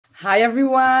Hi,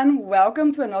 everyone.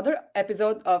 Welcome to another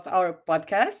episode of our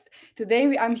podcast.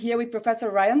 Today, I'm here with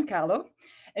Professor Ryan Calo,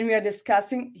 and we are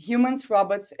discussing humans,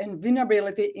 robots, and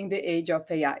vulnerability in the age of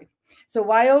AI. So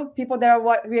while people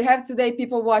we have today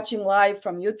people watching live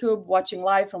from YouTube, watching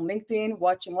live from LinkedIn,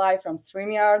 watching live from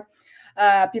StreamYard,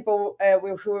 people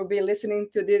who will be listening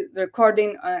to the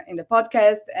recording in the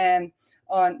podcast and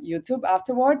on YouTube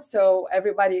afterwards. So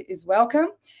everybody is welcome.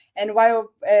 And while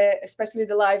especially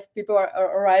the live people are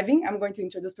arriving, I'm going to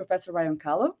introduce Professor Ryan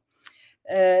Calo.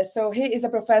 So he is a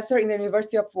professor in the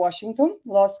University of Washington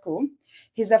Law School.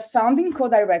 He's a founding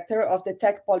co-director of the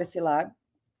Tech Policy Lab.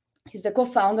 He's the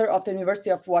co-founder of the University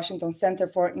of Washington Center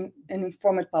for an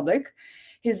Informed Public.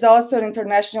 He's also an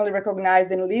internationally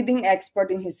recognized and leading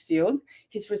expert in his field.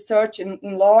 His research in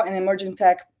law and emerging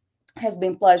tech has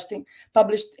been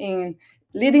published in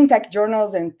leading tech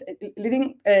journals and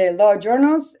leading law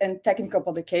journals and technical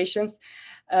publications.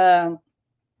 I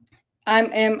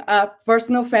am a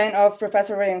personal fan of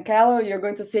Professor Ryan Calo. You're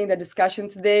going to see in the discussion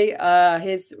today,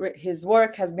 his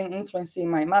work has been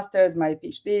influencing my master's, my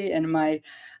PhD, and my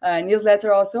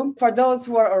newsletter also. For those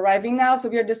who are arriving now, so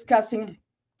we are discussing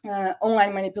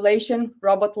online manipulation,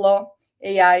 robot law,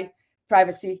 AI,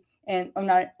 privacy, and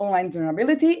online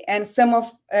vulnerability, and some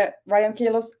of Ryan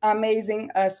Calo's amazing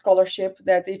scholarship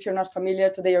that if you're not familiar,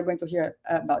 today you're going to hear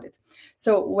about it.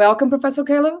 So welcome, Professor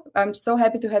Calo. I'm so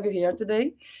happy to have you here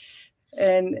today.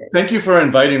 And thank you for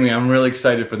inviting me. I'm really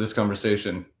excited for this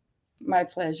conversation. My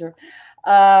pleasure.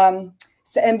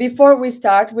 And before we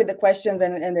start with the questions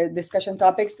and the discussion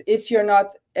topics, if you're not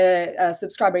a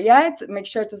subscriber yet, make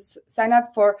sure to sign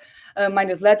up for my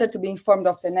newsletter to be informed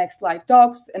of the next live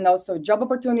talks and also job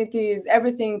opportunities,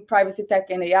 everything privacy, tech,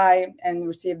 and AI, and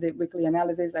receive the weekly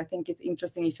analysis. I think it's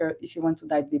interesting if you want to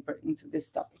dive deeper into this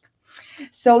topic.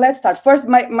 So let's start. First,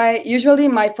 usually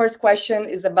my first question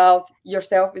is about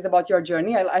yourself, is about your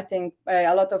journey. I think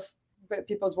a lot of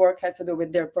people's work has to do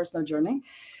with their personal journey.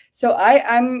 So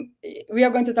we are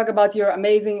going to talk about your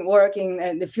amazing work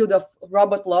in the field of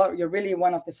robot law. You're really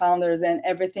one of the founders, and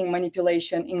everything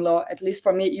manipulation in law, at least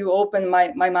for me, you opened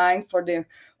my mind for the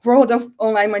world of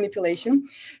online manipulation.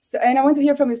 So, and I want to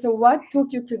hear from you. So what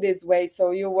took you to this way?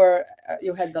 So you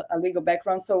had a legal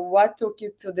background. So what took you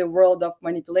to the world of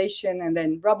manipulation and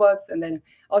then robots and then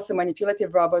also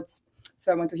manipulative robots?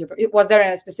 So I want to hear from you. Was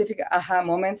there a specific aha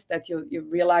moment that you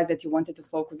realized that you wanted to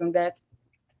focus on that?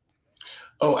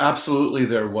 Oh, absolutely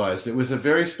there was. It was a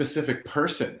very specific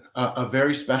person, a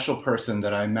very special person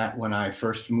that I met when I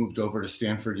first moved over to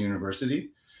Stanford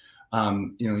University.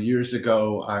 Years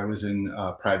ago, I was in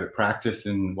private practice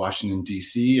in Washington,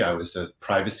 D.C. I was a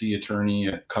privacy attorney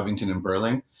at Covington and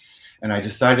Burling, and I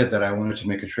decided that I wanted to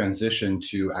make a transition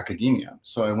to academia.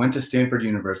 So I went to Stanford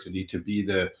University to be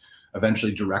the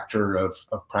eventually director of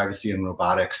privacy and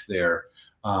robotics there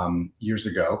years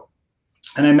ago.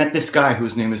 And I met this guy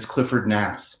whose name is Clifford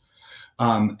Nass.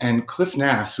 And Cliff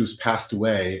Nass, who's passed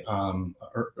away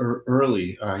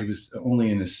early, he was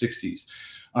only in his 60s,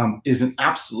 is an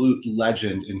absolute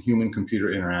legend in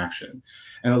human-computer interaction.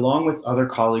 And along with other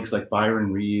colleagues like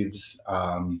Byron Reeves,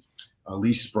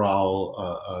 Lee Sprawl,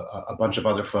 a bunch of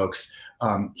other folks,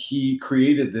 he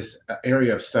created this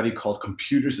area of study called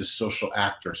computers as social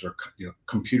actors, or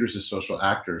computers as social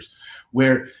actors,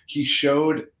 where he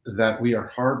showed that we are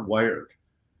hardwired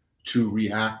to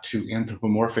react to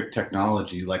anthropomorphic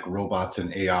technology like robots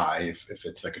and AI, if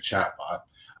it's like a chatbot,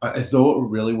 as though it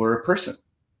really were a person.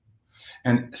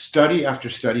 And study after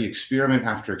study, experiment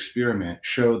after experiment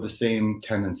showed the same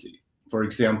tendency. For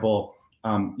example,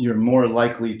 you're more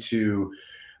likely to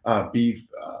be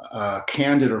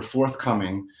candid or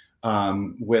forthcoming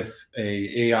with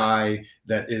a AI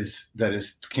that is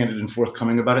candid and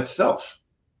forthcoming about itself.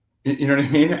 You know what I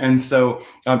mean? And so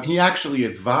he actually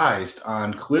advised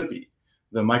on Clippy,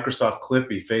 the Microsoft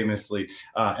Clippy famously,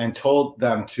 and told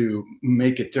them to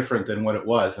make it different than what it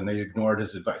was, and they ignored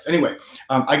his advice. Anyway,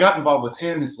 I got involved with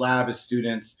him, his lab, his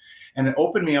students, and it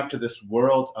opened me up to this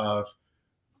world of,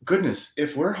 goodness,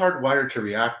 if we're hardwired to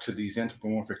react to these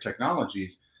anthropomorphic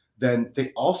technologies, then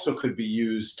they also could be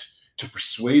used to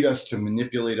persuade us, to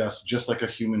manipulate us, just like a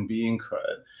human being could.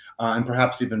 And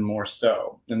perhaps even more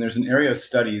so. And there's an area of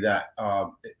study that,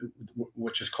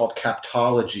 which is called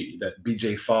captology, that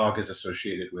B.J. Fogg is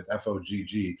associated with,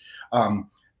 F-O-G-G,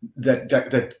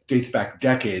 that dates back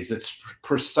decades. That's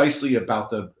precisely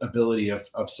about the ability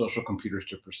of social computers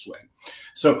to persuade.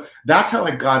 So that's how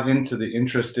I got into the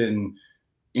interest in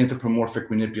anthropomorphic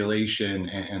manipulation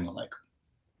and the like.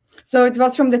 So it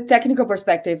was from the technical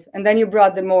perspective, and then you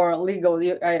brought the more legal.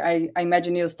 I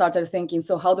imagine you started thinking,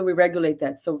 so how do we regulate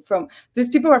that? So from these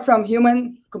people are from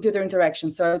human-computer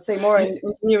interaction. So I would say more in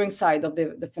engineering side of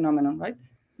the phenomenon, right?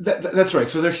 That's right.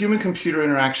 So they're human-computer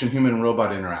interaction,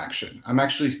 human-robot interaction. I'm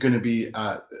actually going to be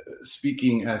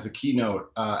speaking as a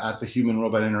keynote at the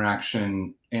Human-Robot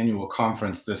Interaction annual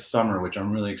conference this summer, which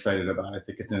I'm really excited about. I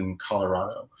think it's in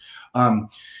Colorado.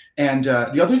 And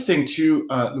the other thing too,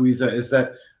 Luiza, is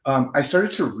that I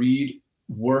started to read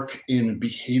work in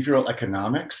behavioral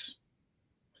economics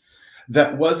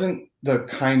that wasn't the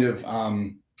kind of,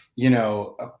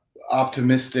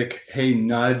 optimistic, hey,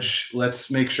 nudge,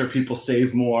 let's make sure people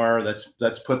save more,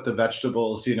 let's put the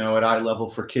vegetables, at eye level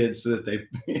for kids so that they,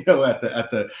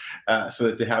 so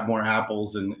that they have more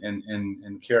apples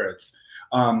and carrots.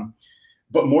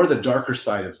 But more the darker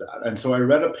side of that. And so I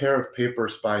read a pair of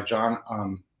papers by John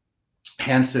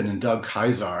Hansen and Doug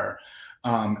Kaiser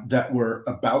that were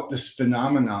about this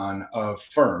phenomenon of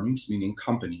firms, meaning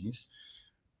companies,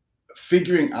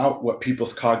 figuring out what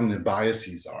people's cognitive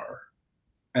biases are,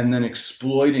 and then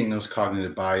exploiting those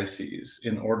cognitive biases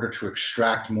in order to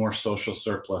extract more social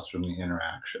surplus from the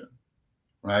interaction,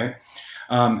 right?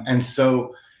 And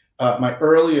so my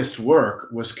earliest work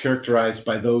was characterized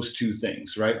by those two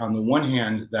things, right? On the one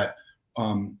hand, that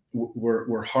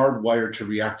we're hardwired to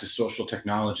react to social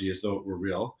technology as though it were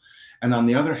real. And on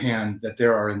the other hand, that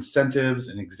there are incentives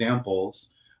and examples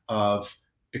of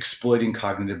exploiting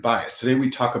cognitive bias. Today, we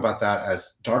talk about that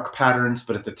as dark patterns,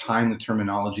 but at the time, the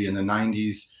terminology in the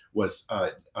 90s was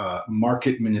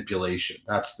market manipulation.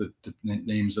 That's the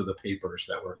names of the papers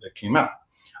that came out.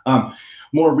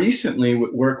 More recently,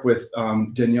 work with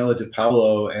Daniella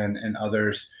DiPaola and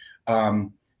others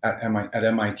at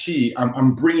MIT,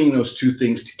 I'm bringing those two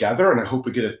things together, and I hope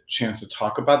we get a chance to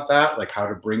talk about that, like how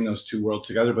to bring those two worlds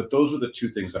together. But those were the two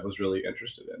things I was really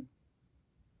interested in.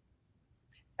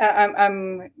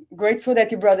 I'm grateful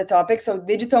that you brought the topic. So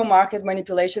digital market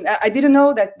manipulation. I didn't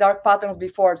know that dark patterns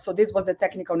before. So this was the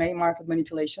technical name, market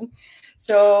manipulation.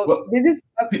 So this is...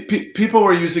 people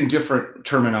were using different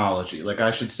terminology. Like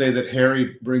I should say that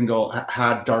Harry Bringle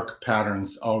had dark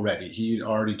patterns already. He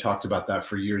already talked about that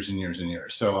for years and years and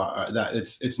years. So that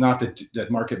it's not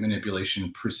that market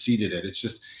manipulation preceded it. It's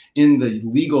just in the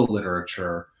legal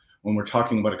literature, when we're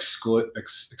talking about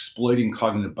exploiting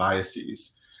cognitive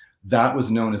biases, that was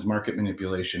known as market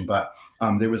manipulation. But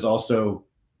there was also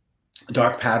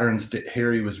dark patterns.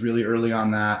 Harry was really early on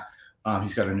that.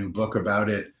 He's got a new book about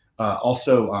it.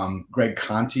 Also, Greg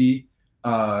Conti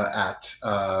at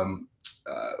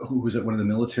who was at one of the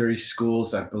military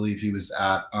schools. I believe he was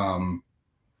at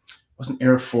wasn't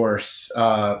Air Force.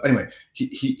 Anyway,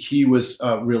 he was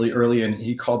really early, and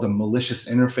he called them malicious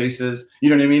interfaces. You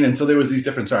know what I mean? And so there was these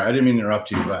different. Sorry, I didn't mean to interrupt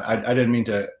you, but I didn't mean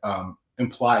to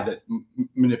imply that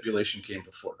manipulation came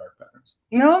before dark patterns.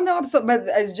 No, so, but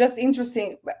it's just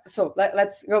interesting. So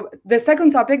let's go. The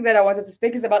second topic that I wanted to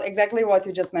speak is about exactly what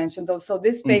you just mentioned. So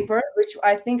this paper, which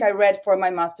I think I read for my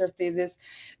master's thesis,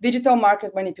 Digital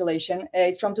Market Manipulation,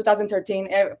 it's from 2013.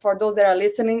 For those that are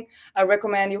listening, I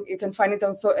recommend you can find it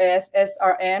on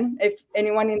SRN. If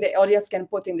anyone in the audience can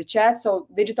put in the chat. So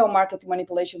Digital Market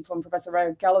Manipulation from Professor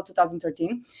Ryan Calo,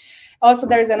 2013. Also,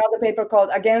 there is another paper called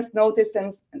Against Notice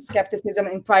and Skepticism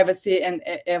in Privacy and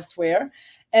Elsewhere.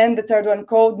 And the third one,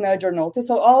 Code, Nudge, or Notice.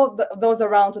 So all those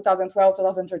around 2012,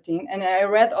 2013. And I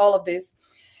read all of this.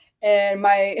 And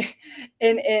I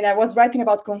was writing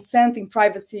about consent in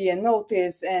privacy and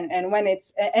notice. And when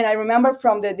it's, and I remember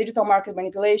from the digital market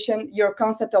manipulation, your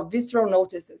concept of visceral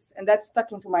notices. And that's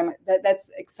stuck into my mind. That's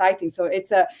exciting. So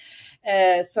it's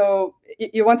so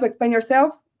you want to explain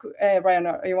yourself? Ryan,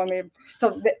 or you want me?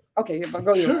 So okay,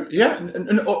 go. Sure. Yeah,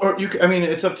 or you. I mean,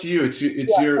 it's up to you. It's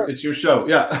your show.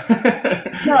 Yeah.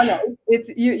 No. It's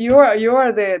you. You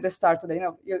are the star today.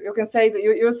 No, you can say that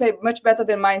you say much better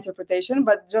than my interpretation.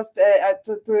 But just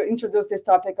to introduce this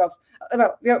topic of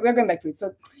we're going back to it.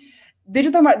 So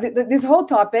digital this whole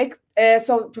topic.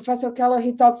 So Professor Calo,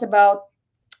 he talks about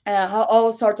how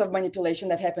all sorts of manipulation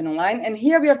that happen online. And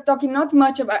here we are talking not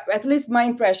much about, at least my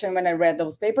impression when I read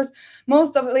those papers,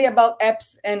 mostly about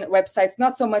apps and websites,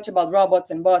 not so much about robots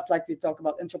and bots like we talk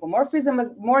about anthropomorphism,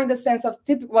 but more in the sense of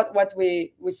what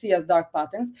we see as dark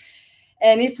patterns.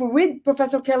 And if we read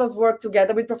Professor Calo's work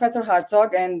together with Professor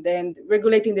Hartzog and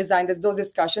regulating design, those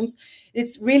discussions,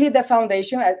 it's really the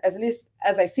foundation, at least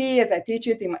as I see, as I teach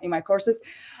it in my courses,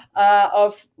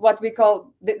 of what we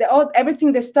call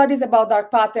everything, the studies about dark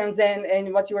patterns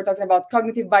and what you were talking about,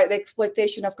 the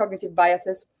exploitation of cognitive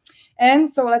biases. And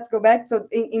so let's go back to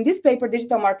in this paper,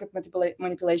 Digital Market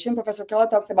Manipulation, Professor Calo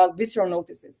talks about visceral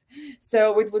notices.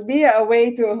 So it would be a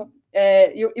way to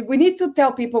we need to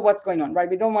tell people what's going on, right?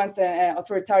 We don't want an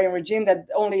authoritarian regime that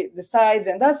only decides,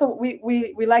 and that's what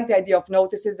we like the idea of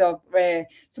notices, of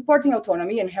supporting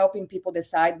autonomy and helping people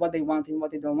decide what they want and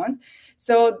what they don't want.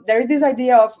 So there is this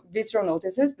idea of visceral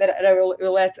notices that I will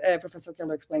let Professor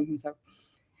Calo explain himself.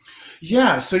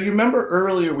 Yeah, so you remember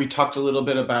earlier we talked a little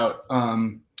bit about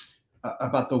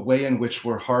the way in which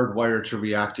we're hardwired to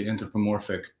react to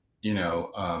anthropomorphic,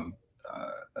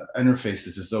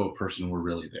 interfaces as though a person were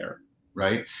really there,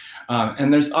 right?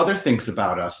 And there's other things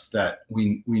about us that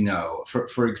we know.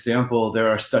 For example, there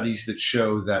are studies that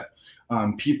show that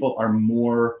people are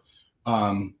more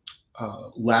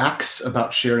lax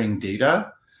about sharing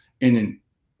data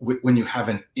when you have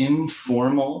an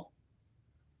informal,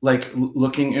 like,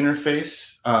 looking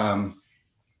interface.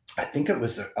 I think it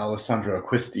was Alessandro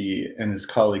Acquisti and his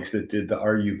colleagues that did the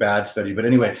 "Are You Bad" study. But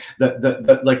anyway,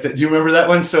 do you remember that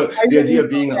one? So the idea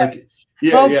being like,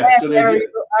 yeah. So the idea,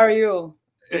 are you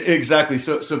exactly.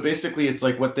 So basically, it's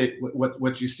like what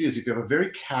you see is if you have a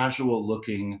very casual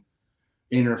looking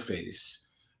interface,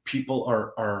 people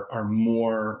are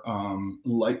more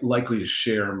likely to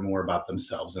share more about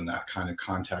themselves in that kind of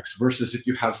context, versus if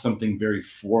you have something very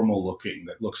formal looking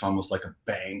that looks almost like a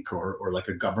bank or like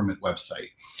a government website,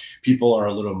 people are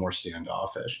a little more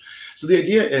standoffish. So the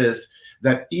idea is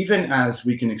that even as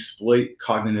we can exploit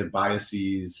cognitive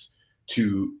biases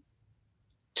to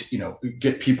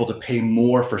get people to pay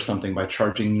more for something by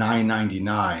charging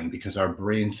 $9.99 because our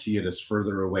brains see it as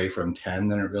further away from 10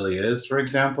 than it really is, for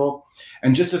example.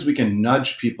 And just as we can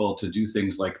nudge people to do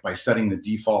things like by setting the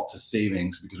default to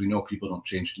savings, because we know people don't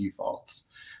change defaults,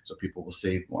 so people will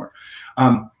save more.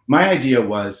 My idea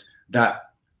was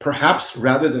that perhaps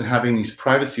rather than having these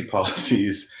privacy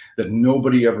policies that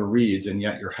nobody ever reads and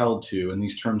yet you're held to in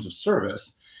these terms of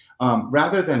service,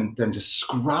 rather than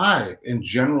describe in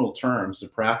general terms the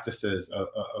practices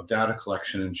of data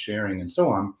collection and sharing and so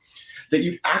on, that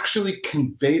you actually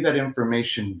convey that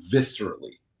information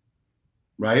viscerally,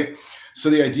 right? So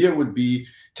the idea would be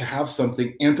to have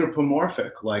something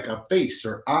anthropomorphic, like a face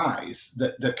or eyes,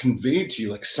 that conveyed to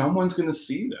you, like someone's going to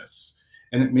see this,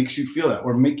 and it makes you feel that.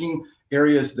 Or making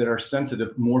areas that are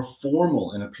sensitive more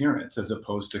formal in appearance as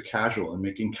opposed to casual, and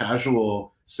making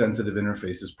casual sensitive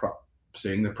interfaces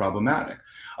saying they're problematic.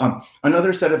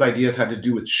 Another set of ideas had to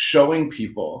do with showing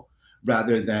people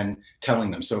rather than telling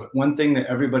them. So one thing that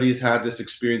everybody's had this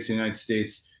experience in the United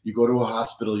States, you go to a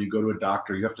hospital, you go to a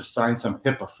doctor, you have to sign some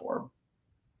HIPAA form,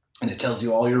 and it tells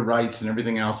you all your rights and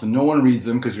everything else, and no one reads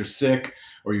them because you're sick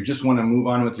or you just want to move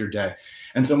on with your day.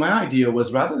 And so my idea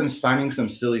was, rather than signing some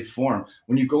silly form,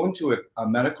 when you go into a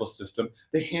medical system,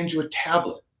 they hand you a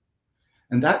tablet,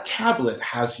 and that tablet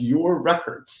has your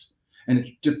records. And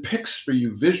it depicts for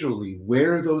you visually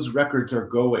where those records are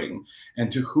going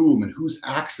and to whom and who's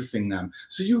accessing them.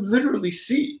 So you literally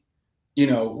see,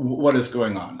 what is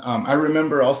going on. I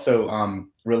remember also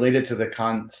related to the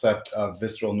concept of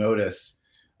visceral notice,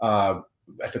 at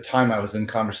the time I was in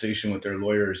conversation with their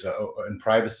lawyers in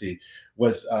privacy,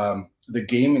 was the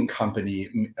gaming company,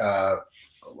 I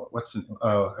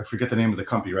forget the name of the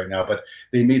company right now, but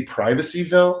they made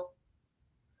Privacyville.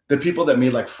 The people that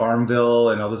made like Farmville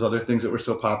and all those other things that were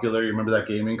so popular, you remember that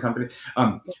gaming company?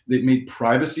 They made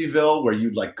Privacyville, where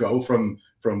you'd like go from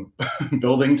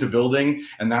building to building,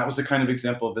 and that was the kind of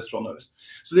example of visceral notice.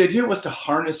 So the idea was to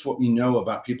harness what we know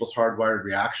about people's hardwired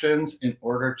reactions in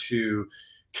order to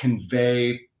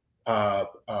convey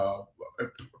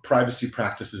privacy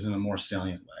practices in a more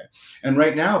salient way. And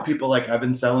right now, people like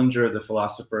Evan Selinger, the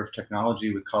philosopher of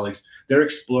technology, with colleagues, they're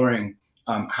exploring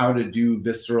how to do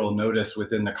visceral notice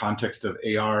within the context of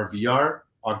AR, VR,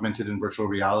 augmented and virtual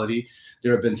reality.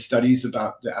 There have been studies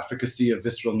about the efficacy of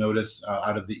visceral notice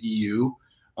out of the EU,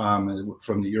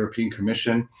 from the European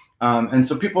Commission. And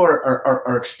so people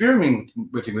are experimenting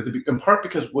with it, in part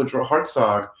because Woodrow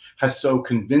Hartzog has so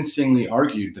convincingly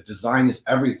argued that design is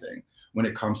everything when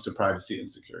it comes to privacy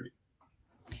and security.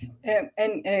 And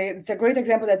it's a great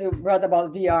example that you brought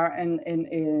about VR and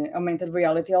augmented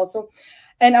reality also.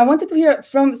 And I wanted to hear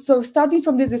starting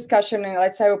from this discussion, and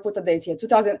let's say I will put a date here,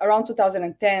 around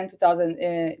 2010,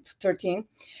 2013.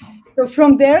 So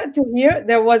from there to here,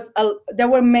 there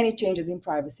were many changes in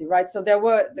privacy, right? So there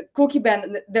were the cookie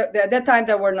ban. At that time,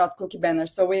 there were not cookie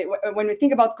banners. So when we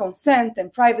think about consent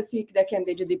and privacy, there came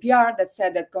the GDPR that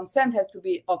said that consent has to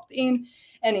be opt-in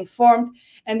and informed.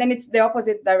 And then it's the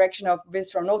opposite direction of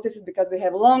visceral notices, because we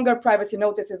have longer privacy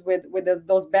notices with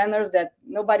those banners that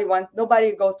nobody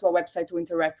goes to a website to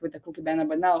interact with the cookie banner.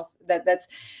 But now there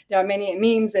are many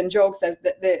memes and jokes as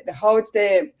how it's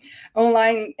the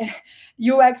online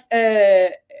UX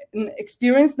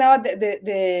experience now,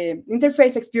 the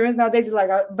interface experience nowadays is like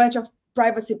a bunch of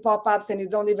privacy pop-ups, and you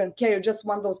don't even care. You just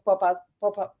want those pop-ups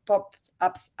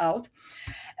out.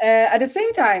 At the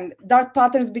same time, dark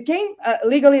patterns became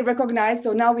legally recognized.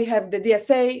 So now we have the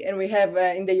DSA, and we have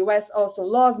in the US also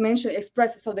laws mentioned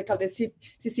expressly. So they call the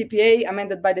CCPA,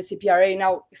 amended by the CPRA,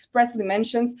 now expressly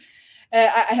mentions.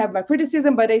 I have my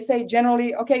criticism, but they say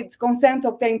generally, okay, it's consent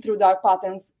obtained through dark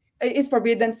patterns is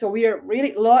forbidden. So we are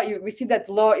really we see that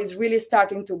law is really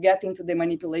starting to get into the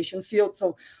manipulation field.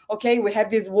 So, okay, we have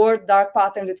this word dark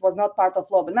patterns. It was not part of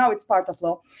law, but now it's part of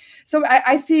law. So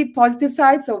I see positive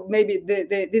sides. So maybe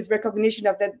this recognition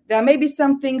of that there may be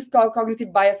some things called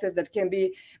cognitive biases that can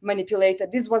be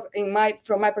manipulated. This was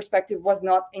from my perspective, was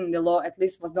not in the law, at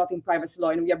least was not in privacy law.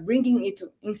 And we are bringing it to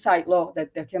inside law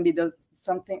that there can be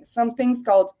some things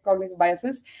called cognitive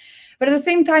biases. But at the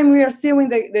same time, we are still in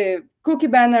the cookie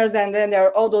banners, and then there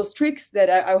are all those tricks that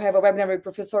I have a webinar with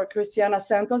Professor Cristiana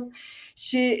Santos.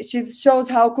 She shows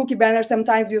how cookie banners,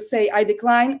 sometimes you say I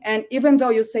decline, and even though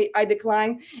you say I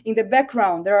decline, in the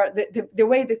background there are the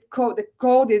way the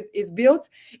code is built,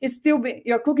 it's still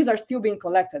your cookies are still being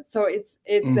collected. So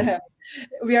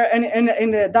we are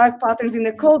in the dark patterns in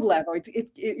the code level.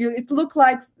 It looks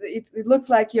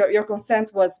like your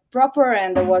consent was proper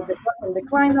and there was the button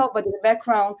decline now, but in the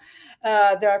background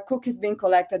there are cookies being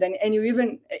collected, and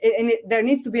there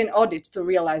needs to be an audit to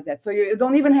realize that. So you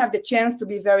don't even have the chance to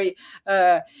be very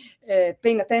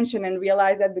paying attention and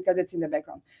realize that, because it's in the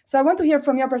background. So I want to hear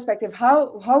from your perspective,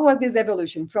 how was this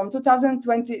evolution from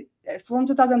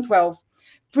 2012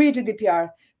 pre-GDPR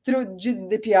through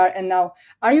GDPR and now?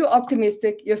 Are you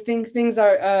optimistic? You think things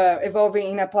are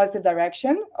evolving in a positive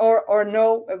direction, or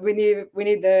no? We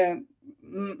need the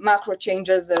macro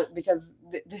changes because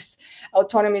this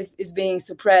autonomy is being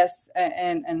suppressed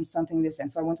and something in this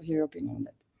sense. So I want to hear your opinion on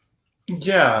that.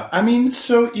 Yeah, I mean,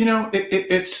 so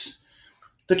it's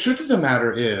the truth of the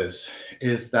matter is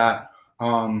that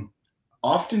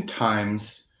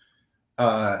oftentimes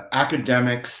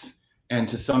academics and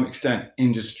to some extent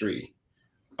industry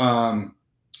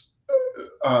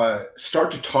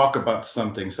start to talk about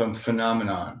something, some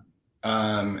phenomenon,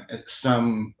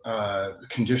 some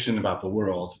condition about the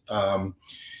world,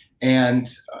 and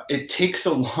it takes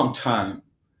a long time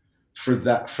for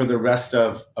the rest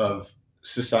of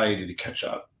society to catch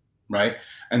up, right?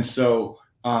 And so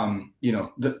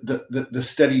the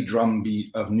steady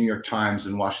drumbeat of New York Times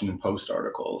and Washington Post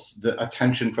articles, the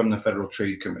attention from the Federal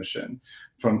Trade Commission,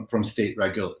 from state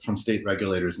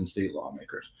regulators and state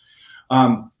lawmakers.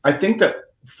 I think that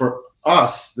for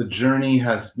us, the journey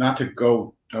has not to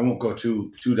go. I won't go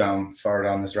too far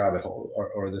down this rabbit hole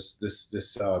or this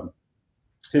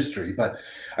history, but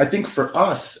I think for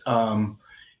us,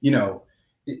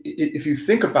 if you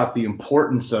think about the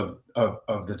importance of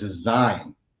the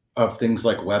design of things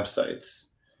like websites,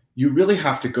 you really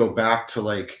have to go back to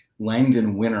like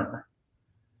Langdon Winter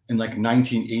in like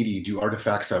 1980, Do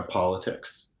Artifacts Have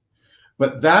Politics?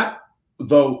 But that,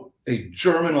 though a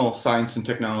germinal science and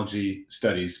technology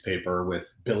studies paper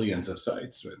with billions of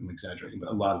sites, I'm exaggerating, but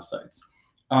a lot of sites,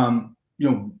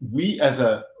 we as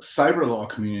a cyber law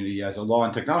community, as a law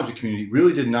and technology community,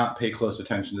 really did not pay close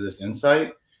attention to this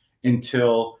insight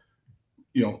until,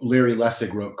 Larry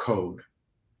Lessig wrote Code,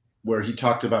 where he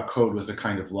talked about code was a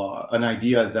kind of law, an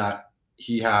idea that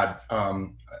he had,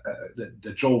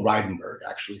 that Joel Reidenberg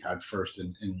actually had first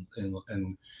in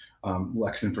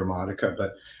Lex Informatica,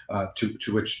 but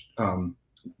to which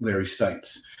Larry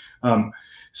cites.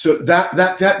 So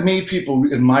that made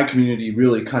people in my community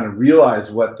really kind of realize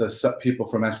what the people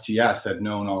from STS had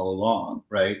known all along,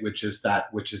 right? Which is that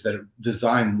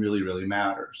design really, really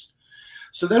matters.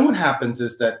 So then what happens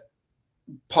is that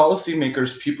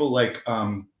policymakers, people like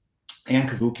Ann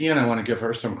Cavoukian, I want to give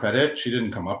her some credit. She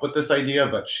didn't come up with this idea,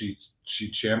 but she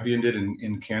championed it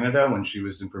in Canada when she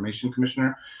was information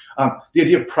commissioner. The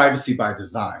idea of privacy by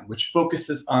design, which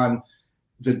focuses on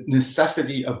the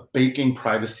necessity of baking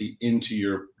privacy into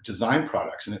your design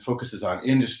products, and it focuses on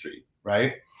industry,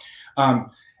 right? And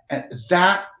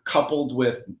that coupled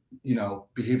with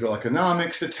behavioral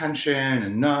economics attention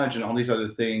and nudge and all these other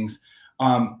things,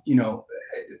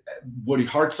 Woody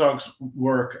Hartzog's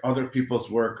work, other people's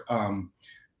work,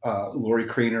 Lori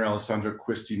Craner, Alessandro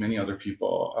Quisti, many other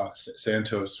people,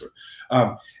 Santos,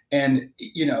 and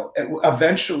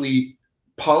eventually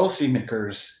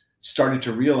policymakers started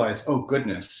to realize, oh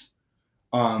goodness,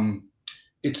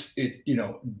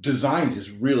 design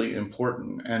is really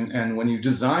important, and when you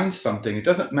design something, it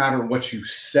doesn't matter what you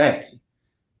say,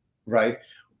 right?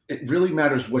 It really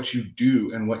matters what you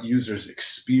do and what users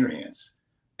experience.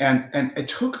 And it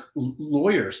took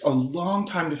lawyers a long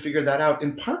time to figure that out,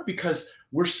 in part because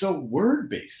we're so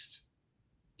word-based.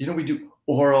 You know, we do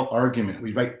oral argument,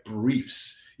 we write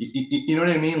briefs. You know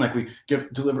what I mean? Like we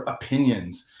deliver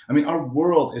opinions. I mean, our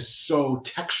world is so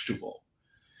textual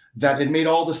that it made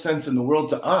all the sense in the world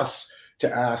to us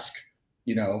to ask,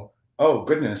 you know, oh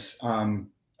goodness,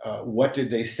 what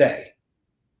did they say?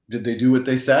 Did they do what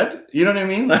they said? You know what I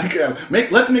mean?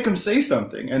 Like, let's make them say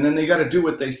something, and then they got to do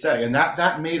what they say, and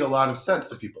that made a lot of sense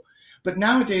to people. But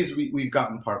nowadays we've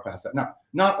gotten far past that. Now,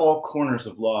 not all corners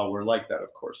of law were like that,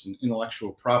 of course. In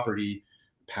intellectual property,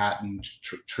 patent,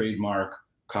 trademark,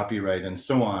 copyright, and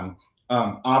so on.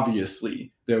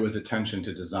 Obviously, there was attention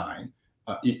to design.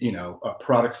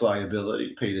 Products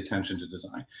liability paid attention to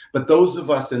design. But those of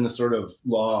us in the sort of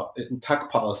law, tech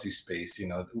policy space, you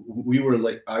know, we were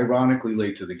ironically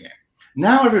late to the game.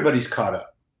 Now everybody's caught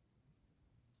up.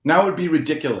 Now it would be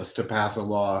ridiculous to pass a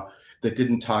law that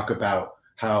didn't talk about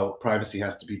how privacy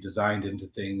has to be designed into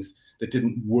things, that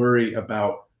didn't worry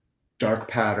about dark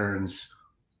patterns,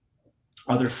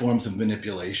 other forms of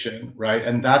manipulation, right?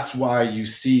 And that's why you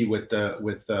see with the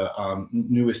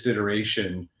newest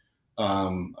iteration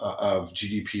of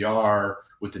GDPR,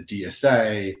 with the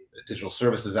DSA, the Digital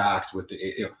Services Act, with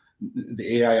the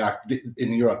AI Act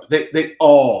in Europe, they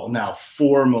all now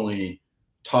formally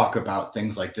talk about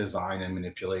things like design and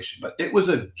manipulation. But it was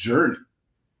a journey,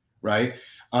 right?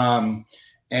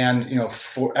 And you know,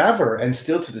 forever and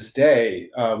still to this day,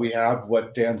 we have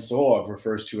what Dan Solov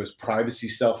refers to as privacy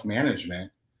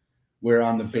self-management, where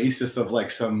on the basis of like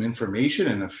some information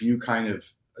and a few kind of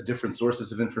different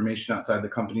sources of information outside the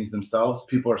companies themselves,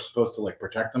 people are supposed to like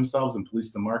protect themselves and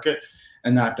police the market,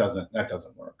 and that doesn't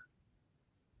work.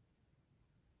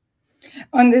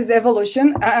 On this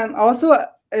evolution, also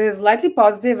slightly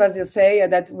positive, as you say,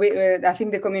 that I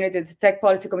think the community, the tech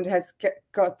policy community, has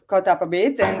caught up a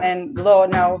bit, and law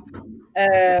now,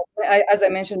 as I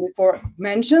mentioned before,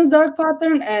 mentions dark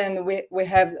pattern, and we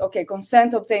have, okay,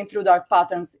 consent obtained through dark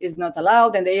patterns is not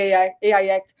allowed, and the AI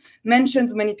Act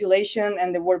mentions manipulation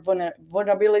and the word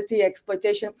vulnerability,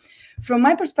 exploitation. From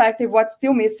my perspective, what's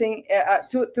still missing,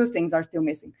 two things are still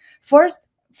missing. First,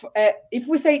 if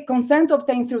we say consent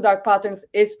obtained through dark patterns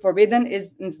is forbidden,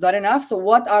 is not enough. So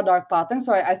what are dark patterns?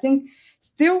 So I think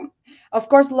still, of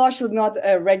course, law should not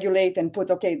regulate and put,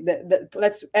 okay,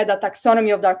 let's add a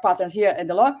taxonomy of dark patterns here in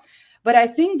the law. But I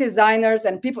think designers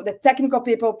and people, the technical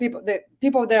people, the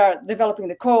people that are developing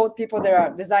the code, people that are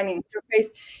designing interface,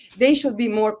 they should be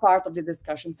more part of the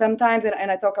discussion. Sometimes,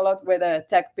 and I talk a lot with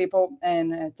tech people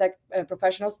and tech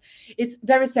professionals, it's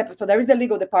very separate. So there is the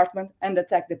legal department and the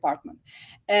tech department.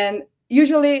 And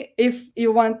usually, if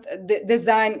you want the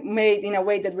design made in a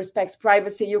way that respects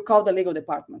privacy, you call the legal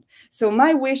department. So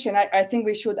my wish, and I think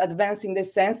we should advance in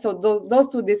this sense. So those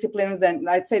two disciplines, and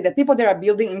I'd say the people that are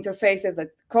building interfaces,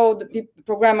 like code,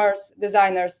 programmers,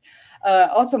 designers,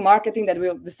 also marketing, that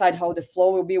will decide how the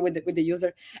flow will be with the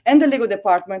user, and the legal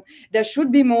department, there should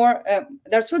be more,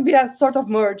 there should be a sort of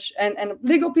merge, and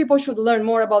legal people should learn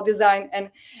more about design,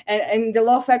 and in the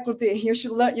law faculty, you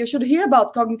should hear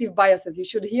about cognitive biases. You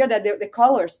should hear that the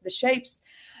colors, the shapes,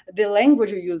 the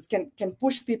language you use can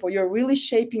push people. You're really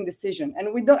shaping decision.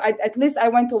 And we don't, at least I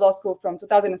went to law school from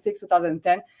 2006,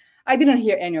 2010. I didn't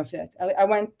hear any of that. I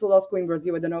went to law school in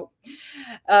Brazil. I don't know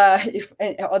if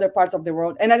other parts of the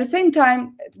world. And at the same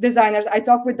time, designers, I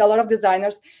talk with a lot of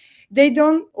designers. They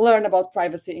don't learn about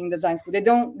privacy in design school. They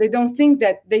don't think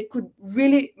that they could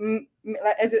really,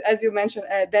 as you mentioned,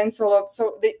 Dan Solov,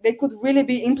 so they could really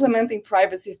be implementing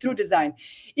privacy through design,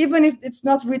 even if it's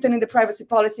not written in the privacy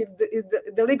policy.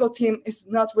 If the legal team is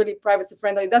not really privacy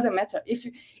friendly, it doesn't matter.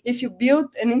 If you build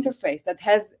an interface that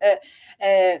has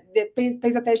that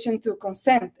pays attention to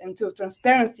consent and to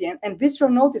transparency and visual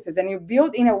notices, and you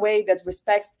build in a way that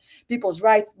respects people's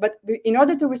rights. But in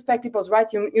order to respect people's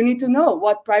rights, you need to know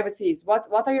what privacy is. What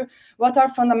are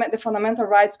the fundamental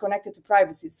rights connected to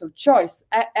privacy? So choice,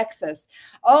 access.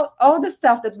 All the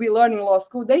stuff that we learn in law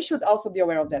school, they should also be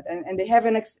aware of that. And they have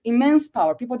an immense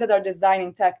power. People that are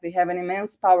designing tech, they have an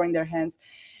immense power in their hands.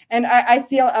 And I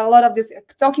see a lot of this,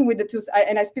 talking with the two,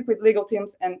 and I speak with legal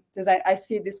teams and design, I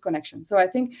see this connection. So I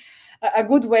think a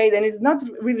good way, and it's not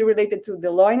really related to the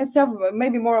law in itself, but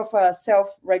maybe more of a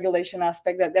self-regulation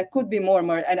aspect that could be more and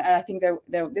more. And I think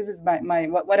that this is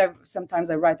what sometimes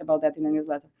I write about that in a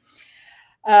newsletter.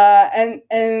 And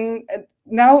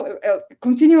now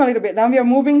continue a little bit. Now we are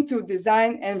moving to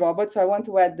design and robots. So I want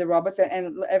to add the robots,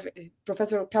 and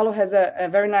Professor Calo has a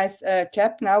very nice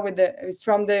cap now with it's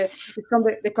from the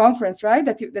conference, right?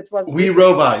 That was We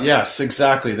Robot. Yes,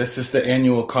 exactly. This is the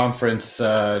annual conference.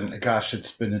 Gosh,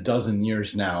 it's been a dozen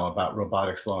years now about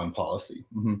robotics law and policy.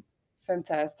 Mm-hmm.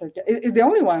 Fantastic. Is the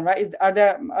only one, right? Are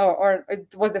there, or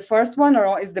was the first one,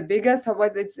 or is the biggest?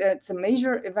 It's a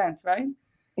major event, right?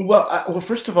 Well,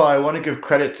 first of all, I want to give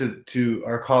credit to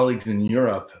our colleagues in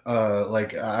Europe.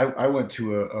 Like I went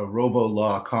to a robo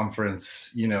law conference,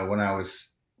 when I was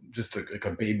just like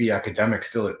a baby academic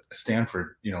still at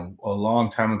Stanford, a long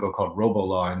time ago, called robo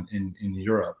law in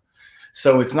Europe.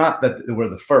 So it's not that we're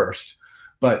the first,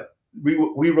 but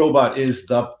we Robot is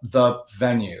the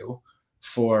venue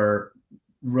for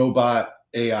robot,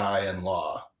 AI, and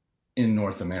law in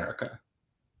North America.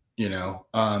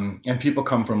 And people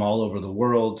come from all over the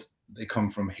world. They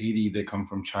come from Haiti, they come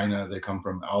from China, they come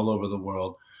from all over the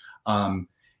world.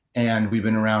 And we've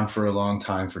been around for a long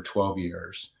time, for 12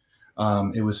 years.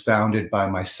 It was founded by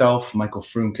myself, Michael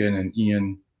Frunken, and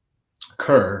Ian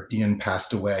Kerr. Ian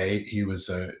passed away. He was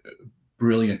a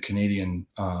brilliant Canadian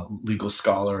legal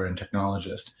scholar and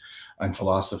technologist and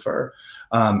philosopher.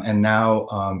 And now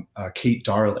Kate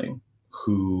Darling,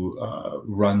 who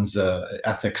runs a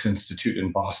ethics institute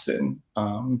in Boston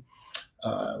and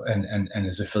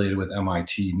is affiliated with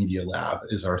MIT Media Lab,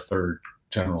 is our third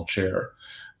general chair.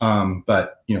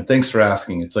 But thanks for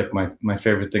asking. It's like my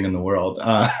favorite thing in the world.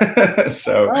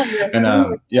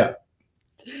 Yeah.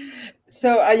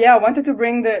 So I wanted to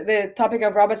bring the topic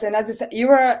of robots, and as you said, you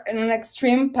are an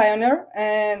extreme pioneer,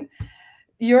 and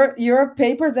your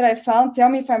papers that I found, tell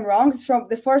me if I'm wrong, is from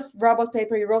the first robot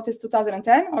paper you wrote is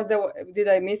 2010, or did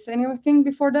I miss anything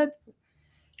before that?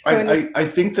 So I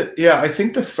think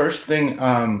the first thing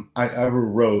I ever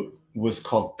wrote was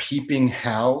called Peeping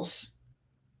Hals.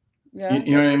 Yeah.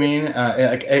 You know what I mean?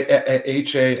 Like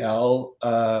HAL,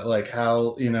 like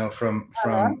Hal, from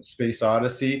Space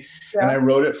Odyssey. Yeah. And I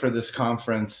wrote it for this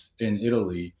conference in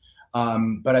Italy.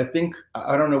 But I think,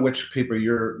 I don't know which paper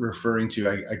you're referring to.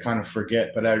 I kind of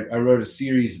forget, but I wrote a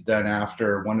series then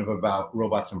after, one about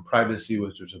robots and privacy,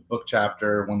 which was a book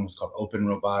chapter. One was called Open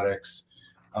Robotics.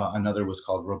 Another was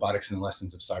called Robotics and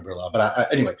Lessons of Cyber Law.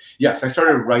 But anyway, yes, I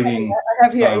started writing. I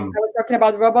have here. I was talking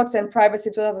about robots and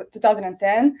privacy,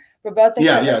 2010. Robotics.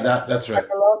 That's right.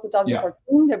 Cyber Law,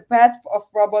 2014. Yeah. The Path of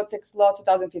Robotics Law,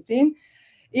 2015.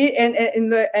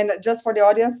 And just for the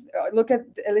audience,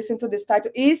 listen to this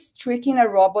title: Is Tricking a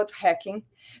Robot Hacking?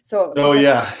 So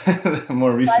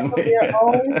more recently,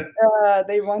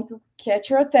 they want to catch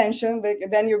your attention, but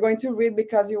then you're going to read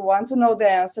because you want to know the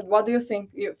answer. What do you think,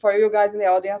 for you guys in the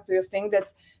audience? Do you think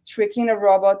that tricking a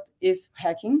robot is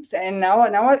hacking? And now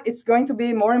it's going to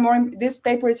be more and more. This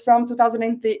paper is from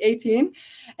 2018,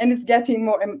 and it's getting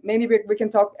more. Maybe we can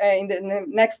talk in the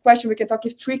next question. We can talk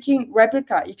if tricking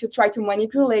replica, if you try to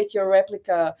manipulate your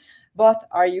replica bot,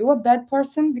 are you a bad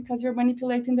person because you're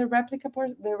manipulating the replica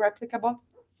bot?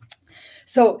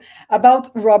 So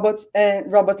about robots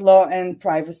and robot law and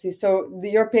privacy. So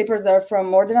your papers are from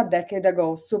more than a decade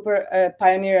ago, super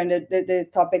pioneer, and the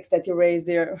topics that you raised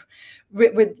there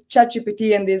with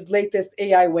ChatGPT and this latest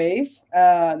AI wave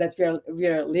that we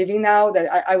are living now, that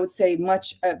I would say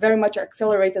very much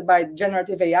accelerated by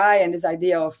generative AI and this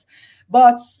idea of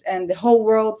bots, and the whole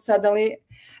world suddenly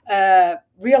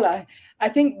realize. I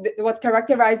think what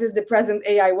characterizes the present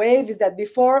AI wave is that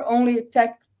before, only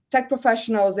tech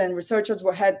professionals and researchers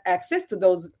had access to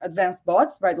those advanced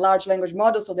bots, right? Large language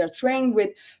models, so they're trained with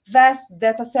vast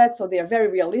data sets, so they are very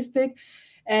realistic.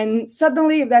 And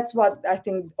suddenly, that's what I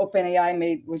think OpenAI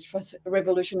made, which was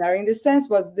revolutionary in this sense,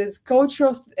 was this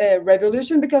cultural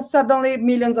revolution, because suddenly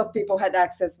millions of people had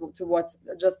access to what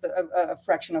just a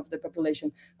fraction of the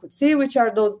population could see, which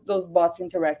are those bots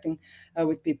interacting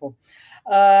with people.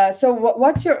 So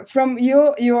what's you're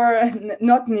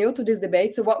not new to this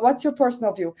debate, so what's your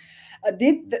personal view?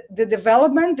 Did the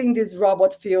development in this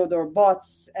robot field, or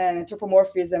bots and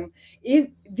anthropomorphism,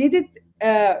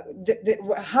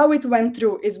 how it went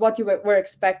through is what you were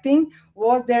expecting?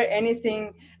 Was there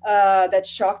anything that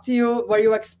shocked you? Were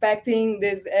you expecting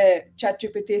this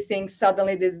ChatGPT thing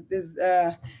suddenly, this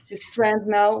trend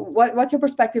now? What's your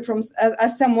perspective from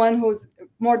as someone who's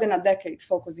more than a decade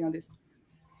focusing on this?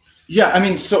 Yeah, I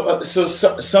mean, so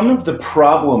some of the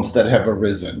problems that have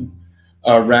arisen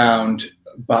around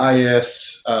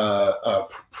bias,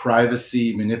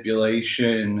 privacy,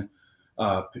 manipulation,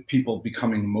 people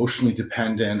becoming emotionally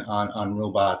dependent on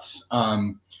robots,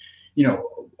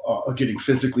 getting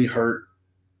physically hurt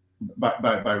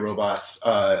by robots,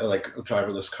 like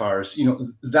driverless cars,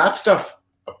 that stuff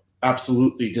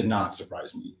absolutely did not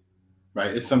surprise me,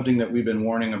 right? It's something that we've been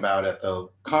warning about at the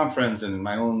conference and in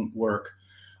my own work.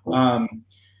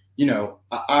 You know,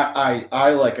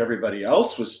 I like everybody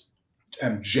else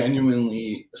am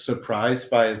genuinely surprised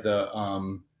by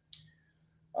the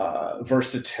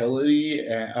versatility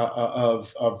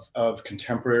of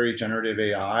contemporary generative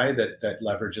AI that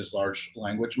leverages large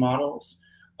language models.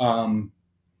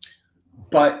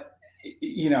 But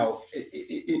you know,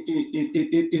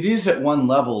 it is at one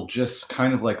level just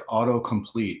kind of like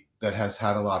autocomplete that has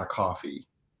had a lot of coffee.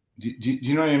 Do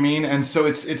you know what I mean? And so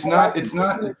it's not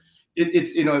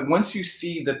you know, once you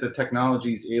see that the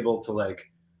technology is able to like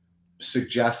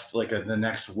suggest like the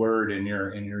next word in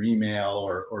your email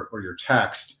or your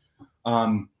text,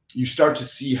 you start to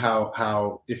see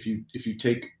how if you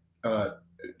take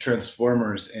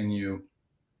transformers and you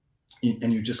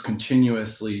just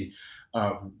continuously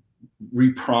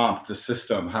reprompt the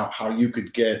system, how you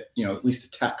could get, you know, at least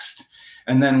a text.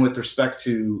 And then with respect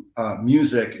to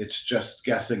music, it's just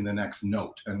guessing the next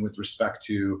note. And with respect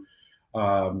to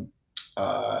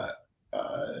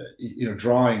you know,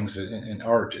 drawings and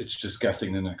art, it's just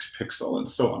guessing the next pixel and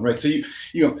so on, right? So you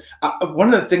know,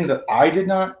 one of the things that I did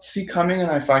not see coming and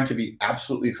I find to be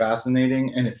absolutely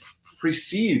fascinating, and it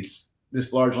precedes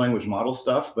this large language model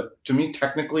stuff, but to me,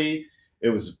 technically, it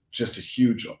was just a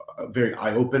huge, very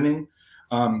eye-opening,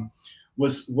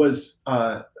 was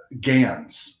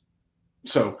GANs.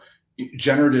 So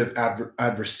generative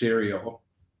adversarial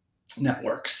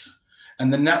networks.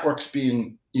 And the networks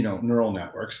being, you know, neural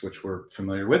networks, which we're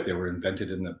familiar with. They were invented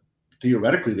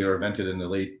theoretically, they were invented in the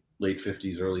late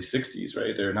 50s, early 60s,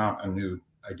 right? They're not a new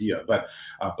idea, but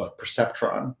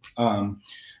perceptron.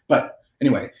 But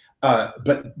anyway,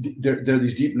 but they're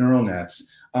these deep neural nets.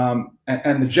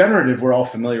 And the generative, we're all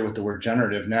familiar with the word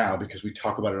generative now because we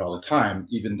talk about it all the time,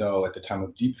 even though at the time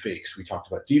of deepfakes, we talked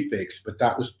about deepfakes, but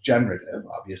that was generative,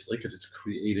 obviously, because it's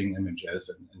creating images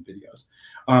and videos.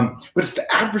 But it's the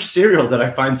adversarial that I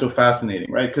find so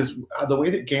fascinating, right? Because the way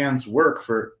that GANs work,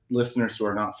 for listeners who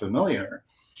are not familiar,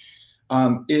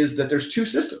 is that there's two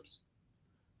systems.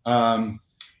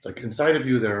 It's like inside of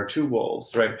you, there are two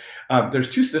wolves, right? There's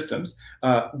two systems.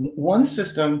 One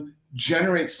system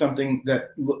generates something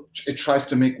that it tries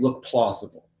to make look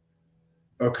plausible.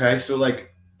 Okay, so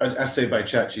like an essay by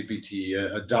ChatGPT,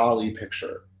 a Dali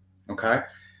picture. Okay,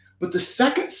 but the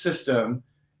second system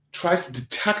tries to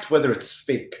detect whether it's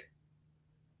fake.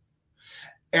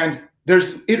 And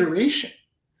there's iteration.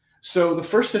 So the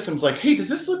first system's like, hey, does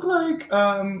this look like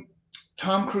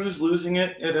Tom Cruise losing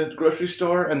it at a grocery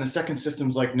store? And the second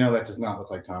system's like, no, that does not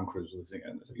look like Tom Cruise losing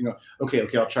it. You know, okay,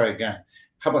 I'll try again.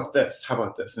 How about this? How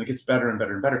about this? And it gets better and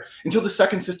better and better until the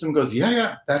second system goes,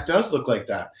 yeah, that does look like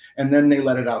that. And then they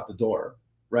let it out the door,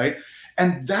 right?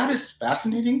 And that is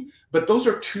fascinating. But those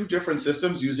are two different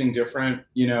systems using different,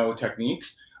 you know,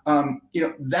 techniques. You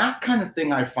know, that kind of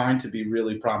thing I find to be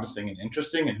really promising and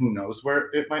interesting, and who knows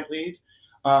where it might lead.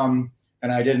 And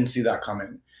I didn't see that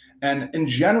coming. And in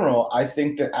general, I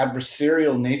think the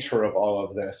adversarial nature of all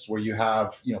of this, where you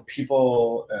have, you know,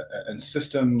 people and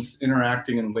systems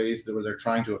interacting in ways where they're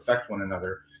trying to affect one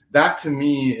another, that to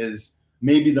me is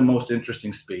maybe the most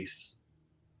interesting space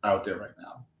out there right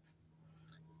now.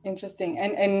 Interesting.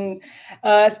 And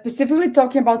specifically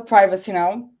talking about privacy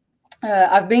now,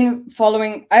 I've been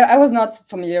following, I was not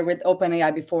familiar with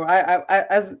OpenAI before. I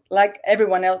as like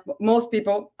everyone else, most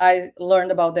people, I learned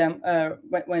about them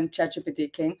when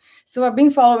ChatGPT came. So I've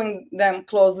been following them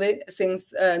closely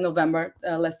since November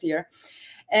last year.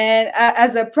 And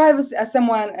as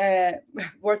someone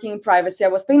working in privacy, I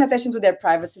was paying attention to their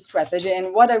privacy strategy.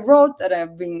 And what I wrote, that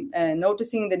I've been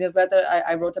noticing in the newsletter,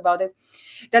 I wrote about it,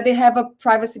 that they have a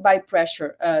privacy by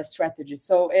pressure strategy.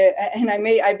 So, and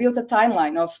I built a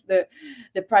timeline of the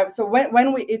privacy. So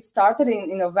when it started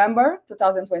in November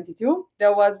 2022,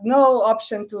 there was no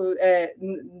option to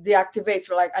deactivate,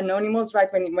 so like anonymous, right?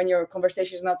 When your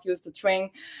conversation is not used to train,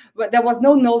 but there was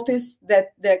no notice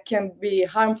that there can be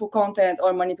harmful content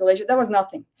or manipulation. There was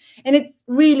nothing. And it's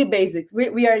really basic.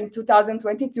 We are in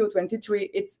 2022, 23.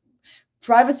 It's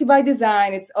privacy by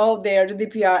design. It's all there, the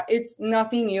GDPR. It's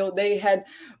nothing new. They had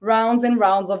rounds and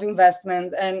rounds of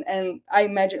investment, and I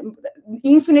imagine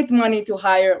infinite money to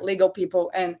hire legal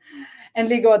people and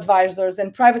legal advisors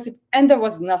and privacy, and there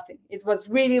was nothing. It was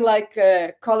really like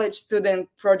a college student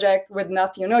project with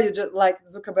nothing. You know, you just like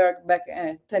Zuckerberg back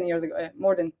 10 years ago,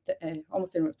 more than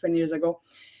almost 20 years ago.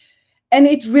 And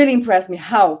it really impressed me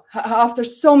how after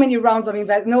so many rounds of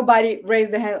invest, nobody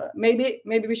raised the hand. Maybe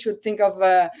we should think of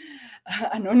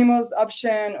anonymous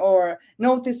option or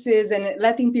notices and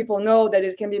letting people know that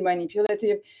it can be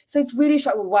manipulative. So it's really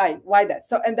short. Why that?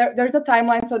 So, and there's a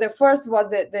timeline. So the first was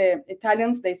the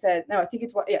Italians. They said, no, I think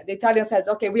it was, yeah, the Italians said,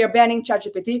 okay, we are banning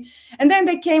ChatGPT. And then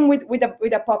they came with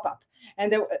a pop-up,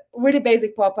 and the really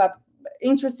basic pop-up,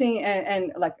 interesting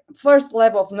and like first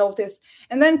level of notice.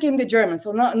 And then came the Germans.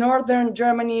 So Northern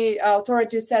Germany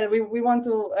authorities said we want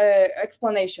to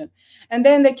explanation. And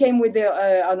then they came with the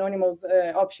anonymous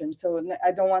option. So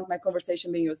I don't want my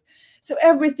conversation being used. So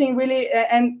everything really,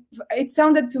 and it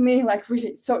sounded to me like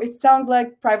really, so it sounds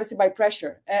like privacy by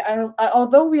pressure. And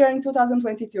although we are in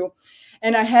 2022,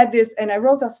 and I had this, and I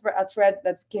wrote a thread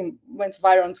that went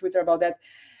viral on Twitter about that.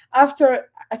 After,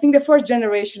 I think, the first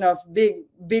generation of big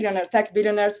tech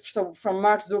billionaires, so from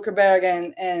Mark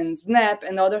Zuckerberg and Snap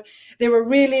and other, they were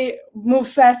really move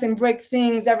fast and break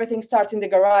things. Everything starts in the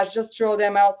garage, just throw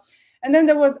them out. And then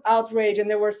there was outrage and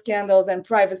there were scandals and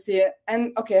privacy.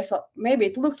 And okay, so maybe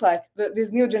it looks like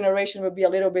this new generation will be a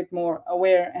little bit more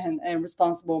aware and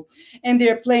responsible. And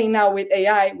they're playing now with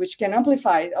AI, which can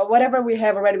amplify whatever we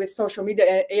have already with social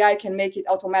media. AI can make it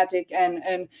automatic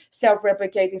and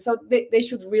self-replicating. So they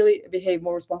should really behave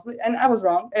more responsibly. And I was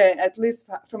wrong, at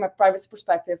least from a privacy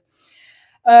perspective.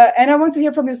 And I want to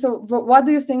hear from you. So what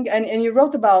do you think? And you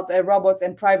wrote about robots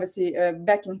and privacy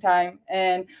back in time.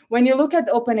 And when you look at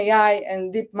OpenAI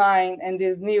and DeepMind and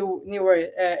these newer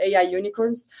AI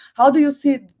unicorns, how do you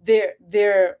see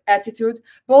their attitude,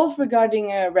 both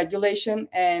regarding regulation?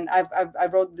 And I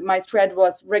wrote, my thread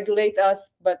was regulate us,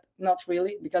 but not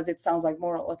really, because it sounds like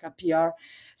more like a PR.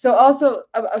 So also,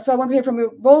 so I want to hear from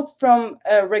you, both from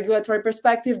a regulatory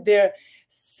perspective,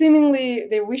 seemingly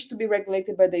they wish to be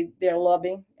regulated, but they're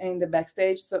lobbying in the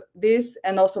backstage. So this,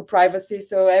 and also privacy.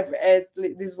 So as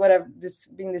this is what I've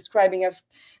been describing of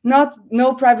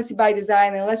no privacy by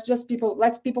design, and let's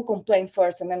people complain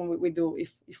first, and then we do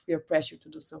if we are pressured to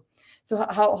do so. So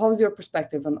how's your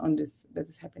perspective on this that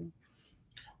is happening?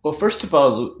 Well, first of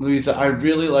all, Luiza, I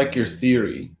really like your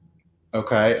theory,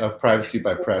 okay, of privacy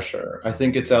by pressure. I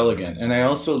think it's elegant, and I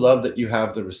also love that you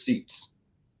have the receipts.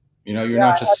 You know, you're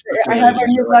not just. I have a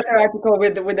newsletter article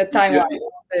with the timeline.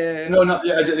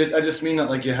 I just mean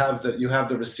that, like, you have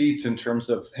the receipts in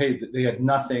terms of, hey, they had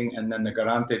nothing, and then the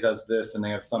Garante does this, and they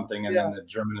have something, and then the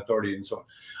German authority and so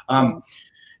on.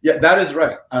 Yeah, that is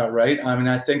right. Right. I mean,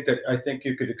 I think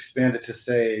you could expand it to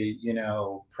say, you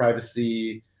know,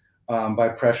 privacy by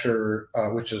pressure,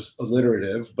 which is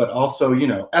alliterative, but also, you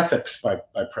know, ethics by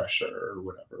pressure or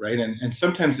whatever, right? And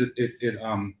sometimes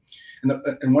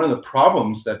and one of the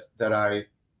problems that I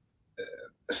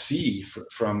see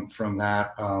from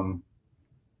that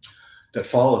that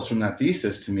follows from that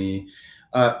thesis to me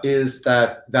is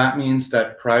that means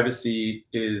that privacy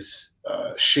is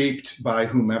shaped by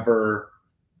whomever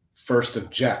first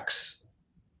objects,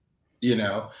 you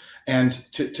know, and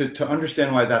to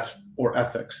understand why that's, or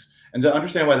ethics, and to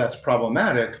understand why that's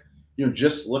problematic, you know,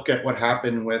 just look at what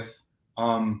happened with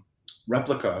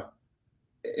Replica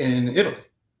in Italy.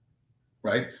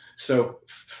 Right. So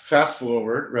fast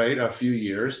forward, right, a few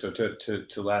years, so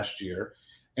to last year.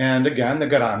 And again, the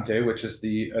Garante, which is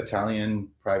the Italian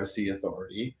privacy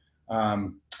authority.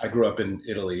 I grew up in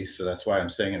Italy, so that's why I'm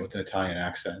saying it with an Italian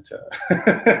accent.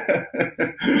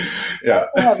 Yeah.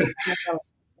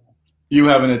 You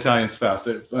have an Italian spouse.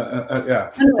 Yeah.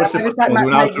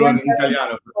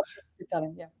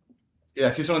 Yeah,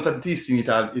 ci sono tantissimi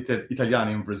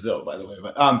italiani in Brazil, by the way.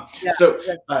 But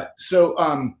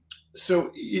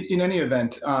so in any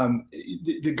event,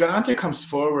 the Garante comes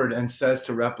forward and says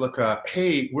to Replica,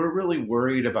 hey, we're really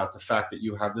worried about the fact that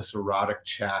you have this erotic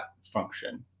chat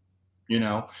function, you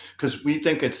know, because we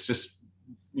think it's just,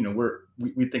 you know,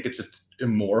 we think it's just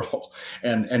immoral,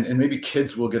 and maybe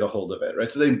kids will get a hold of it,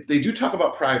 right? So they do talk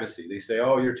about privacy. They say,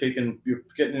 oh, you're getting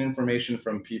information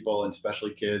from people, and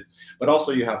especially kids, but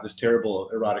also you have this terrible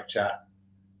erotic chat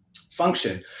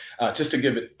function. Just to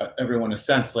give everyone a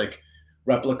sense, like,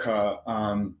 Replica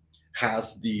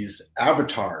has these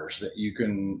avatars that you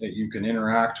can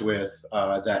interact with,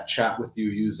 that chat with you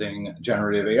using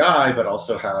generative AI, but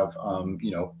also have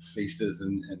you know, faces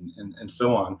and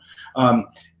so on.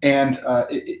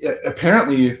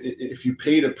 Apparently, if you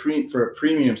paid for a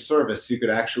premium service, you could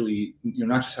actually, you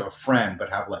know, not just have a friend, but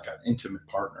have like an intimate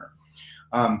partner.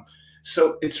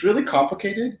 So it's really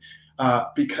complicated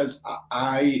because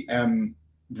I am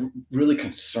really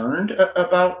concerned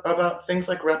about things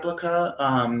like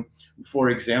Replica. For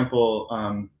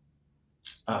example,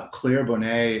 Claire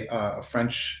Bonnet, a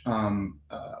French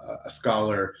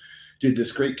scholar, did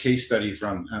this great case study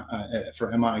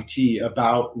for MIT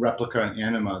about Replica and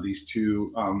Anima, these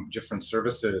two different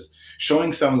services,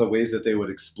 showing some of the ways that they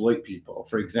would exploit people.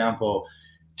 For example,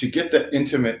 to get the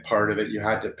intimate part of it, you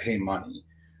had to pay money.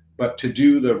 But to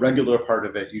do the regular part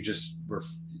of it, you just were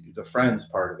the friends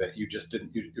part of it, you just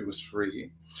didn't, it was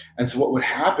free. And so what would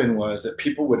happen was that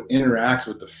people would interact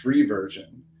with the free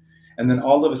version. And then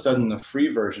all of a sudden the free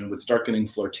version would start getting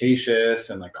flirtatious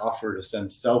and like offer to send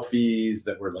selfies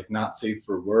that were like not safe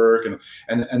for work.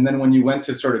 And then when you went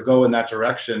to sort of go in that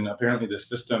direction, apparently the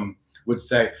system would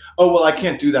say, oh, well, I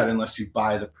can't do that unless you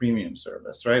buy the premium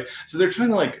service, right? So they're trying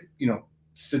to like, you know,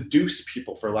 seduce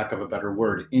people, for lack of a better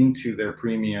word, into their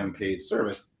premium paid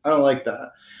service. I don't like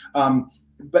that.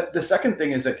 But the second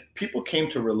thing is that people came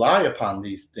to rely upon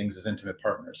these things as intimate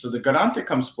partners. So the garante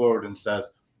comes forward and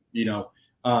says, no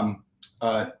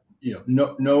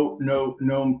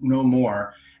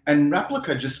more. And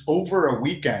Replica just over a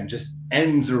weekend just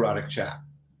ends erotic chat.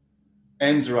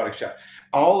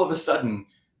 All of a sudden,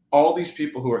 all these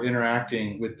people who are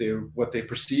interacting with what they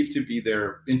perceive to be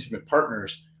their intimate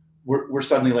partners were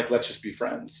suddenly like, let's just be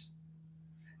friends.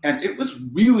 And it was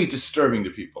really disturbing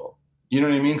to people. You know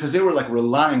what I mean? Because they were like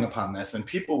relying upon this, and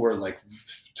people were like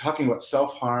talking about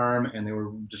self-harm, and they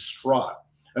were distraught.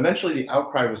 Eventually, the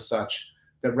outcry was such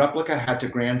that Replica had to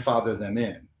grandfather them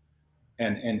in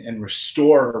and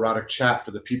restore erotic chat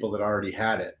for the people that already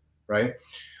had it, right?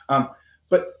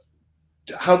 But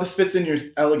how this fits in your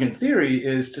elegant theory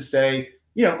is to say,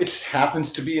 it just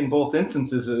happens to be in both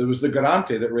instances. It was the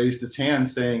garante that raised its hand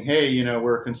saying, hey,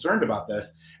 we're concerned about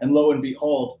this. And lo and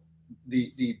behold,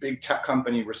 the big tech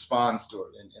company responds to it.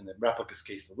 In the Replica's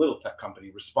case, the little tech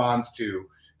company responds to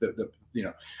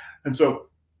and so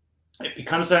it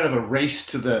becomes kind of a race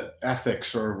to the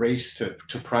ethics or a race to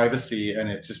privacy, and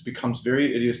it just becomes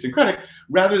very idiosyncratic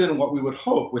rather than what we would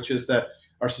hope, which is that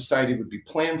our society would be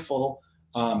planful.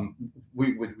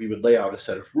 We would lay out a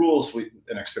set of rules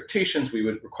and expectations. We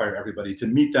would require everybody to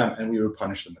meet them, and we would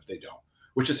punish them if they don't,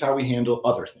 which is how we handle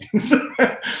other things.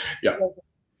 Yeah.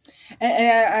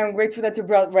 And I'm grateful that you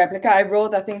brought Replica. I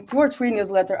wrote, I think, 2 or 3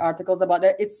 newsletter articles about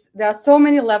it. There are so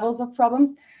many levels of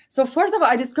problems. So first of all,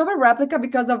 I discovered Replica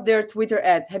because of their Twitter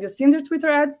ads. Have you seen their Twitter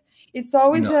ads? It's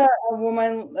always a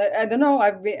woman. I don't know.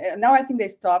 Now I think they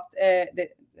stopped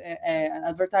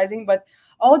advertising, but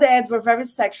all the ads were very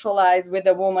sexualized with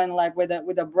a woman, like with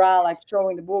a bra, like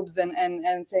showing the boobs and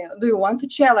saying, "Do you want to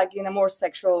chat?" Like in a more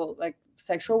sexual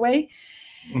way.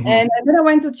 Mm-hmm. And then I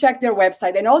went to check their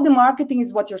website, and all the marketing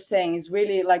is what you're saying is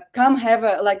really like, come have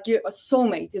a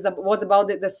soulmate was about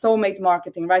the soulmate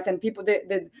marketing, right? And people,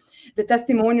 the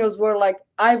testimonials were like,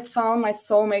 I found my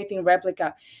soulmate in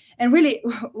Replica. And really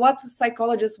what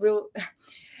psychologists will,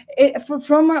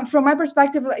 from my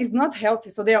perspective, is not healthy.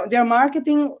 So they're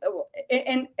marketing,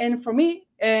 and for me,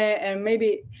 and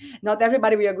maybe not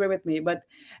everybody will agree with me, but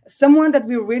someone that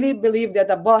we really believe that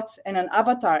a bot and an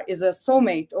avatar is a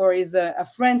soulmate or is a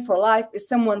friend for life is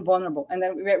someone vulnerable. And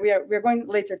then we're going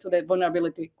later to the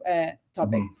vulnerability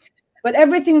topic. Mm-hmm. But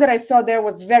everything that I saw there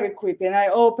was very creepy, and I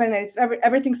opened, and it's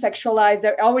everything sexualized.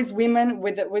 There are always women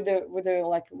with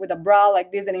a bra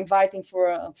like this and inviting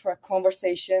for a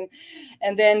conversation,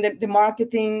 and then the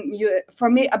marketing.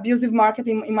 For me, abusive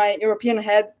marketing in my European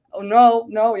head. Oh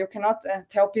no, you cannot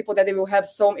tell people that they will have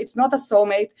it's not a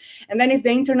soulmate. And then if the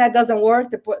internet doesn't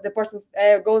work, the person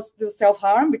goes to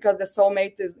self-harm because the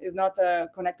soulmate is not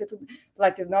connected to,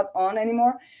 is not on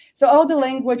anymore. So all the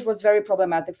language was very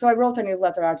problematic. So I wrote a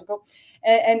newsletter article,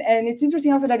 and it's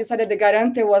interesting also that you said that the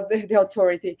garante was the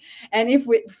authority. And if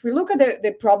we look at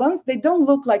the problems, they don't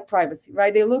look like privacy,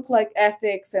 right? They look like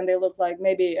ethics, and they look like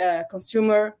maybe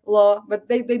consumer law, but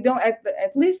they don't,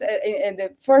 at least in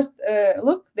the first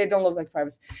look, they don't look like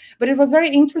privacy. But it was very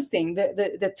interesting,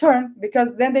 the turn,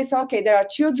 because then they saw, okay, there are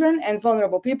children and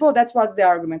vulnerable people. That was the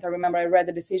argument. I remember I read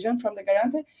the decision from the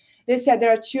garante. They said there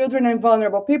are children and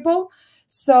vulnerable people.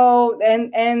 So,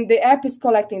 and the app is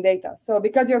collecting data. So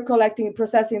because you're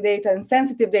processing data and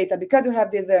sensitive data, because you have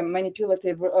this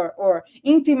manipulative or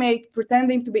intimate,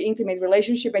 pretending to be intimate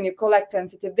relationship, and you collect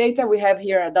sensitive data, we have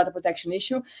here a data protection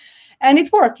issue. And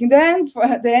it worked. And then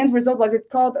the end result was it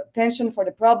called attention for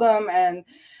the problem. And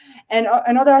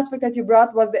another aspect that you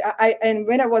brought was and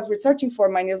when I was researching for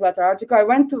my newsletter article, I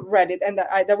went to Reddit, and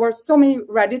there were so many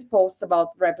Reddit posts about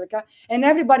Replica, and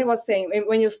everybody was saying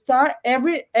when you start,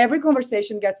 every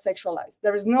conversation gets sexualized.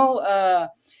 There is no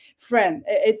friend.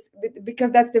 It's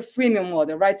because that's the freemium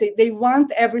model, right? They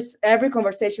want every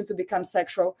conversation to become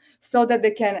sexual so that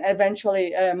they can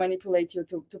eventually manipulate you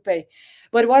to pay.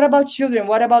 But what about children?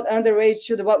 What about underage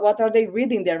children? What are they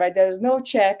reading there, right? There's no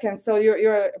check, and so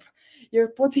you're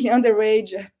putting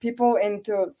underage people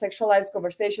into sexualized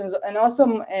conversations, and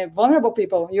also vulnerable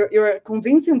people. You're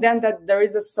convincing them that there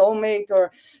is a soulmate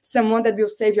or someone that will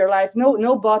save your life.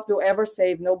 No bot will ever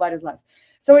save nobody's life.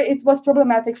 So it was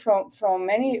problematic from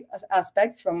many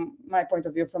aspects, from my point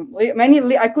of view. From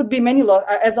many, I could be many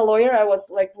as a lawyer. I was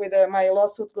like with my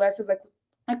lawsuit glasses.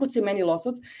 I could see many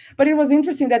lawsuits, but it was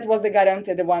interesting that was the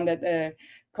Garante, the one that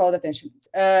called attention.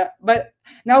 But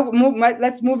now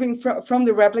let's moving from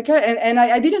the replica, and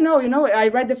I didn't know. I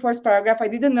read the first paragraph. I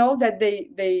didn't know that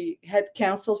they had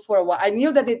canceled for a while. I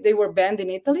knew that they were banned in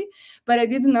Italy, but I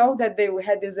didn't know that they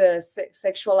had this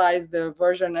sexualized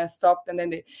version stopped, and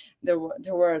then there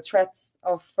were threats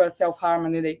of self-harm,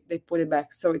 and then they put it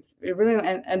back. So it's really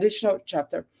an additional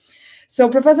chapter. So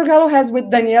Professor Calo has with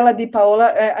Daniella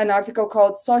DiPaola an article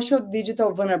called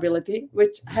Socio-Digital Vulnerability,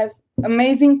 which has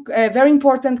amazing, very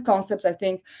important concepts, I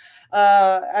think.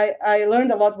 I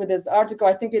learned a lot with this article.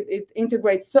 I think it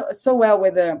integrates so well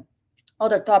with the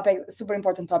other topics, super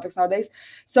important topics nowadays.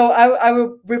 So I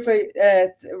will briefly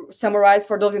summarize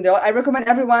for those in the audience. I recommend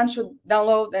everyone should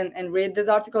download and read this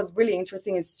article. It's really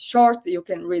interesting. It's short. You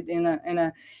can read in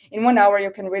 1 hour.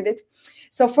 You can read it.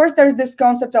 So first, there's this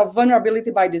concept of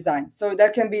vulnerability by design. So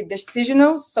there can be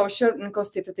decisional, social, and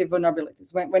constitutive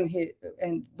vulnerabilities.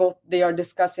 When both they are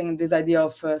discussing this idea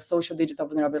of social digital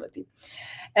vulnerability.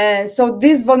 And so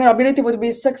this vulnerability would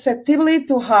be susceptibility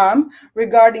to harm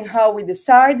regarding how we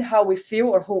decide, how we feel,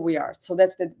 or who we are. So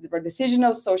that's the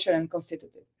decisional, social, and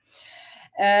constitutive.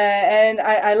 And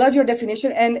I love your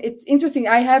definition. And it's interesting.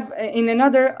 I have in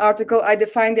another article, I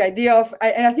defined the idea of,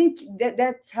 and I think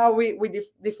that's how we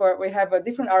differ. We have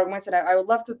different arguments, and I would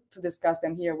love to discuss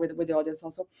them here with the audience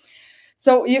also.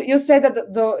 So you said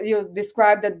that you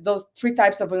described that those three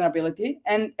types of vulnerability,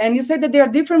 and you said that they are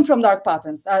different from dark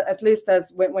patterns, at least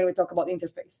as when we talk about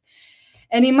interface.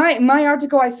 And in my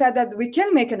article, I said that we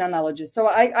can make an analogy. So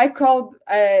I called,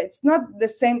 it's not the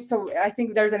same. So I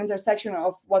think there's an intersection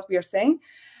of what we are saying.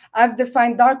 I've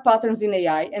defined dark patterns in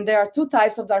AI, and there are two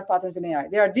types of dark patterns in AI.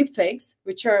 There are deep fakes,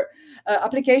 which are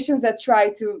applications that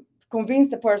try to convince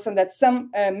the person that some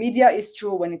media is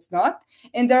true when it's not.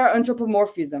 And there are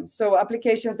anthropomorphism. So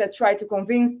applications that try to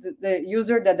convince the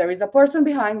user that there is a person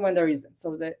behind when there isn't.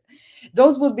 So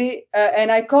those would be, and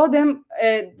I call them,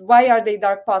 why are they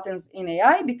dark patterns in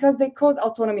AI? Because they cause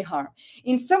autonomy harm.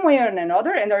 In some way or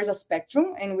another, and there is a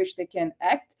spectrum in which they can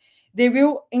act, they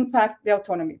will impact the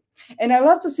autonomy. And I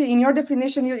love to see in your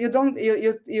definition,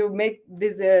 you make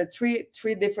these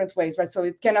three different ways, right? So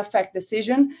it can affect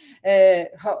decision,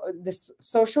 how the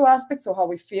social aspects, so how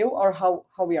we feel or how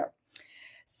we are.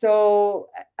 So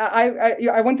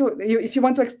I want to, if you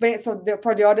want to explain, so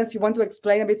for the audience, you want to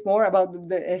explain a bit more about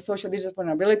the social digital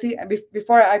vulnerability. And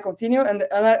before I continue, and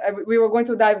we were going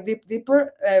to dive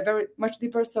deeper, very much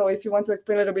deeper. So if you want to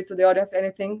explain a little bit to the audience,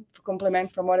 anything to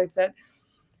complement from what I said.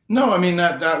 No, I mean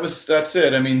that's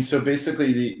it. I mean, so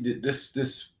basically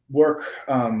this work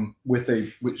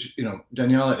which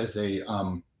Daniella is a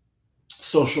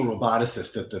social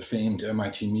roboticist at the famed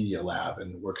MIT Media Lab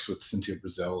and works with Cynthia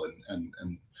Brazil and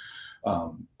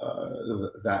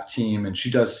that team, and she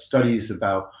does studies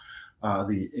about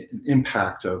the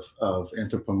impact of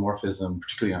anthropomorphism,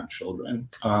 particularly on children,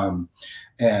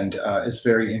 and is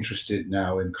very interested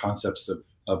now in concepts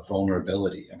of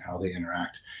vulnerability and how they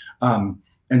interact.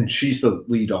 And she's the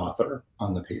lead author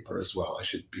on the paper as well, I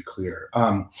should be clear.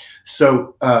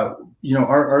 So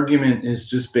our argument is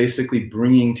just basically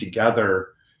bringing together,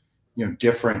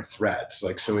 different threads.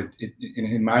 Like, so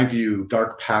in my view,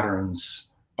 dark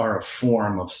patterns are a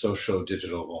form of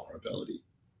socio-digital vulnerability,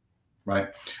 right?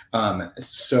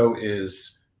 So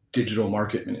is digital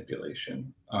market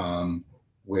manipulation,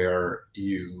 where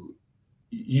you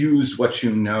use what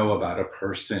you know about a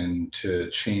person to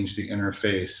change the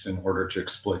interface in order to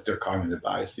exploit their cognitive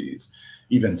biases,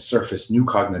 even surface new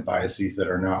cognitive biases that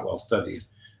are not well studied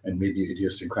and maybe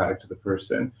idiosyncratic to the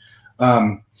person.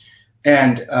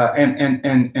 And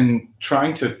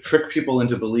trying to trick people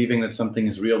into believing that something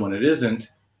is real when it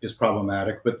isn't is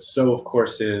problematic, but so of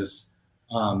course is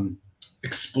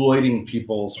exploiting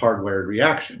people's hardwired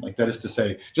reaction. Like, that is to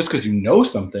say, just because you know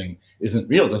something isn't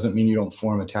real doesn't mean you don't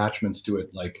form attachments to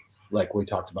it, like we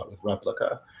talked about with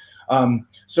replica.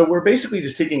 So we're basically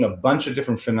just taking a bunch of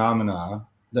different phenomena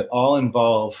that all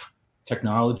involve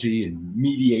technology and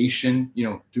mediation,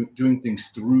 doing things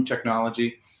through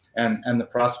technology, and the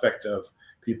prospect of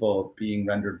people being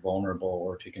rendered vulnerable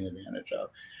or taken advantage of.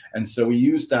 And so we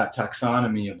used that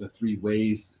taxonomy of the three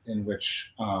ways in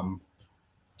which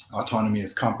autonomy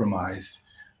is compromised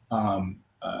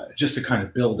just to kind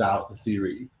of build out the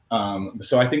theory.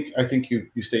 So I think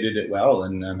you stated it well,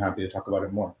 and I'm happy to talk about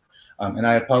it more. And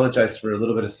I apologize for a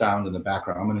little bit of sound in the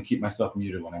background. I'm going to keep myself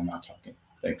muted when I'm not talking.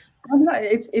 Thanks. No,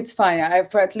 it's fine.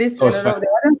 For at least, I don't know, the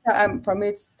audience, for me,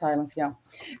 it's silence. Yeah.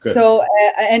 Good. So,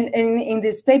 and in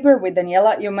this paper with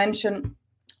Daniella, you mentioned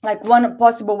like one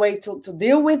possible way to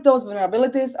deal with those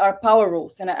vulnerabilities are power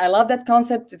rules. And I love that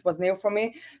concept. It was new for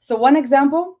me. So one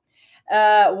example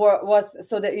was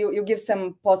so that you give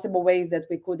some possible ways that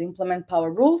we could implement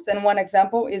power rules. And one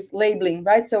example is labeling,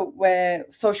 right? So where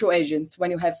social agents, when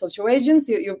you have social agents,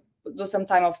 you do some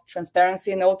time of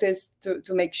transparency notice to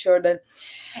make sure that.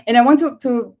 And I want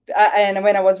to and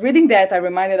when I was reading that, I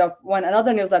reminded of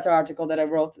another newsletter article that I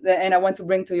wrote, and I want to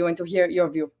bring to you and to hear your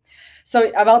view.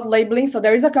 So about labeling, so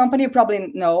there is a company, you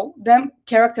probably know them,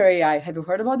 Character AI. Have you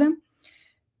heard about them?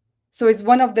 So it's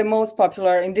one of the most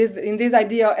popular in this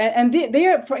idea, and they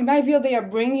are, in my view, they are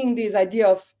bringing this idea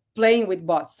of playing with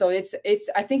bots. So it's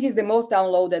I think it's the most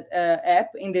downloaded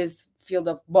app in this field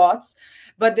of bots,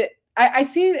 but I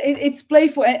see it's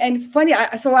playful and funny.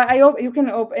 So I hope you can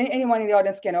open, anyone in the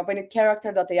audience can open it,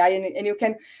 character.ai, and you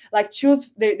can like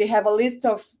choose. They have a list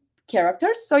of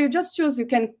characters, so you just choose. You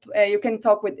can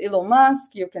talk with Elon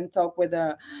Musk. You can talk with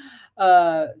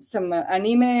some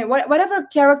anime, whatever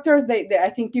characters I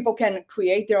think people can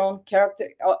create their own character,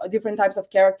 different types of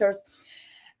characters.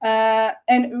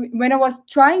 And when I was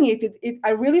trying it, I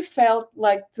really felt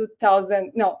like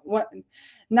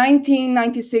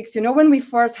 1996, you know, when we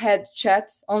first had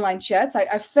chats, online chats.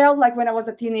 I felt like when I was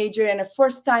a teenager and the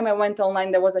first time I went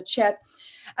online, there was a chat.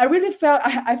 I really felt,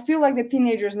 I feel like the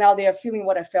teenagers now, they are feeling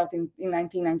what I felt in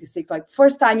 1996. Like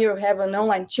first time you have an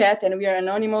online chat and we are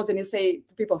anonymous and you say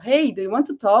to people, hey, do you want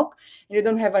to talk? And you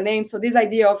don't have a name. So this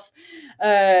idea of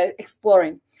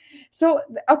exploring. So,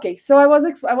 okay, so I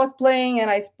was playing and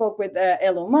I spoke with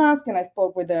Elon Musk and I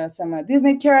spoke with some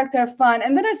Disney character, fun.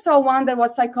 And then I saw one that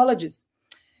was psychologist.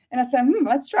 And I said,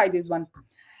 let's try this one.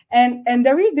 And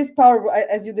there is this power,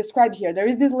 as you described here, there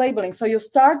is this labeling. So you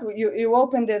start, you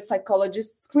open the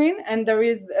psychologist screen and there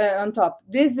is on top,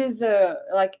 this is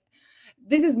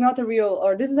this is not a real,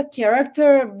 or this is a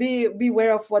character,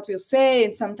 beware of what we'll say.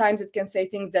 And sometimes it can say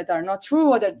things that are not true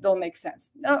or that don't make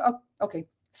sense. Okay.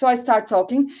 So I start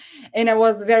talking and I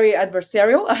was very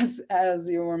adversarial, as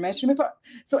you were mentioning before.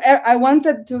 So I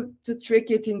wanted to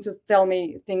trick it into tell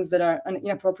me things that are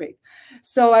inappropriate.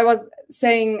 So I was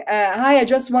saying, hi,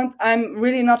 I'm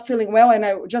really not feeling well. And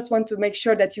I just want to make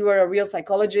sure that you are a real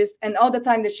psychologist. And all the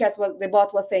time the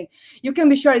bot was saying, you can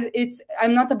be sure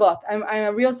I'm not a bot. I'm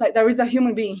a real, there is a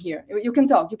human being here. You can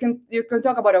talk, you can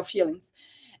talk about our feelings.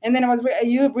 And then I was,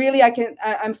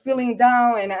 I'm feeling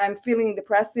down and I'm feeling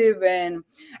depressive and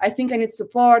I think I need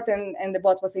support. And the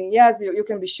bot was saying, yes, you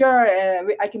can be sure.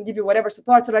 I can give you whatever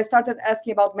support. So I started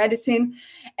asking about medicine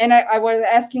and I was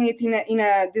asking it in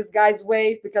a disguised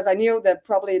way because I knew that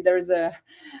probably there's a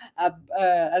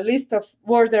list of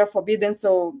words that are forbidden.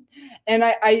 So, and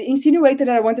I insinuated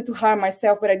that I wanted to harm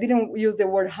myself, but I didn't use the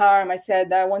word harm. I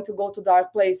said, I want to go to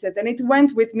dark places, and it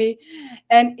went with me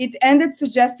and it ended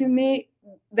suggesting me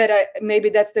that maybe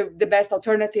that's the best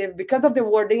alternative because of the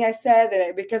wording I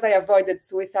said, because I avoided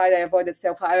suicide, I avoided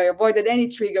I avoided any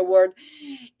trigger word.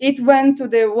 It went to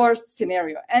the worst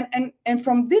scenario. And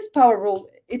from this power rule,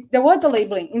 there was the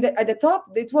labeling at the top.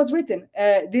 It was written,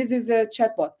 this is a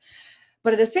chatbot.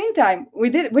 But at the same time, we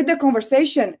did with the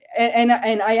conversation, and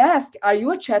I asked, are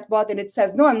you a chatbot? And it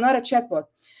says, no, I'm not a chatbot.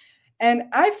 And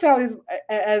I felt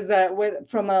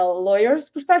from a lawyer's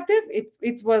perspective,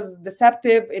 it was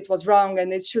deceptive, it was wrong,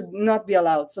 and it should not be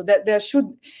allowed. So that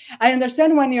I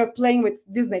understand when you're playing with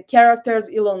Disney characters,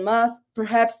 Elon Musk,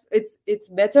 perhaps it's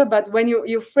better. But when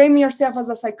you frame yourself as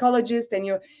a psychologist and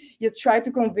you try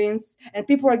to convince, and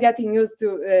people are getting used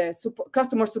to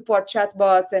customer support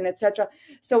chatbots and etc.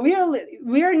 So we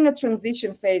are in a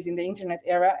transition phase in the internet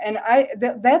era, and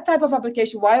that type of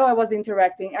application. While I was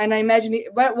interacting, and I imagine,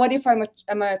 what if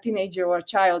I'm a teenager or a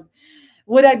child?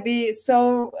 Would I be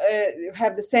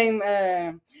have the same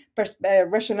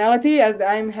rationality as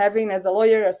I'm having as a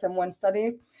lawyer or someone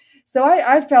studying? So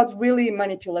I felt really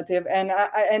manipulative, and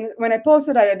when I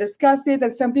posted, I discussed it,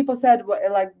 and some people said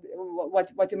like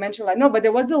what you mentioned, like no, but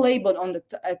there was the label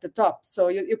at the top, so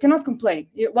you cannot complain.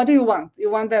 What do you want? You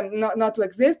want them not to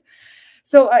exist?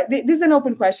 So this is an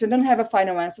open question. Don't have a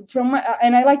final answer.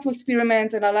 And I like to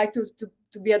experiment, and I like to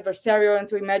be adversarial and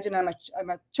to imagine I'm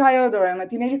a child or I'm a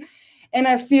teenager. And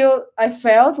I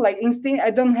felt like instinct,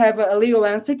 I don't have a legal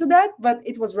answer to that, but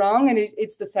it was wrong, and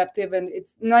it's deceptive, and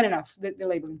it's not enough, the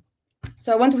labeling.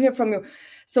 So I want to hear from you.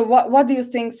 So what do you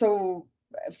think? So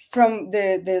from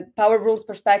the power rules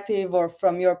perspective, or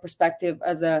from your perspective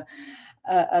as a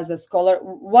scholar,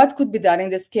 what could be done in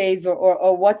this case,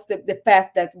 or what's the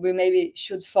path that we maybe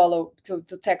should follow to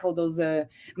tackle those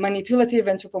manipulative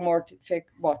anthropomorphic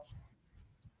bots?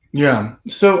 Yeah,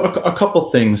 so a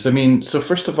couple things. I mean, so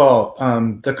first of all,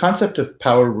 the concept of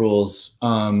power rules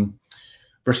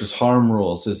versus harm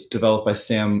rules is developed by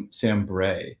Sam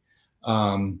Bray.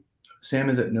 Sam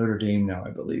is at Notre Dame now,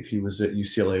 I believe. He was at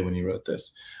UCLA when he wrote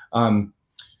this.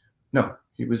 No,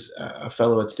 he was a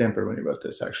fellow at Stanford when he wrote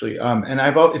this, actually. And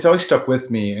it's always stuck with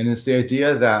me. And it's the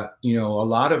idea that, you know, a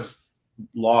lot of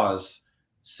laws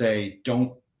say,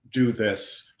 don't do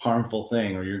this harmful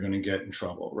thing or you're going to get in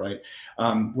trouble, right?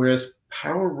 Whereas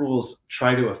power rules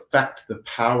try to affect the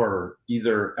power,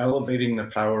 either elevating the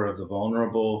power of the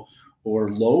vulnerable or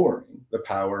lowering the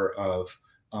power of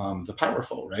the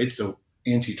powerful, right? So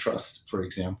antitrust, for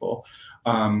example.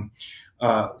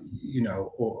 You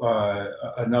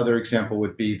know, another example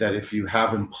would be that if you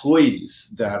have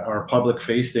employees that are public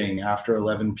facing after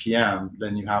 11 p.m.,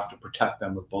 then you have to protect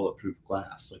them with bulletproof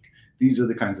glass. Like, these are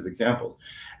the kinds of examples.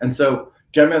 And so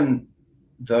given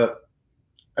the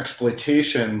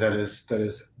exploitation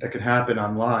that can happen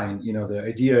online, you know, the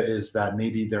idea is that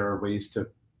maybe there are ways to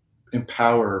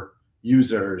empower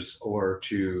users or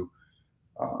to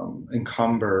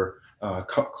encumber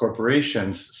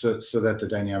corporations so that the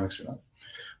dynamics are not.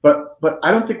 But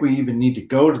I don't think we even need to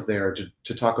go there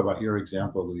to talk about your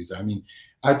example, Luiza. I mean,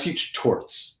 I teach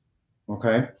torts,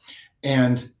 okay?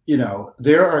 And, you know,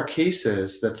 there are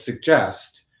cases that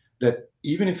suggest that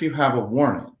even if you have a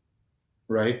warning,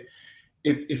 right,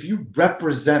 if you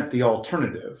represent the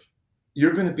alternative,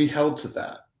 you're going to be held to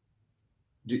that.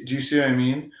 Do you see what I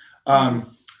mean?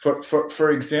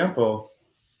 For example,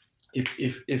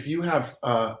 if you have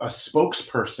a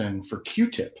spokesperson for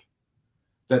Q-tip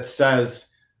that says,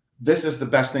 this is the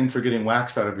best thing for getting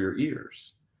wax out of your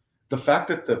ears, the fact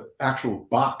that the actual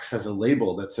box has a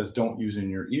label that says don't use in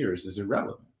your ears is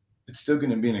irrelevant. It's still going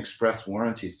to be an express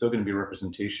warranty. It's still going to be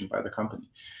representation by the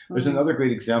company. There's another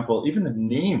great example, even the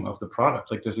name of the product.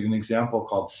 Like, there's an example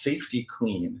called Safety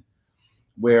Clean,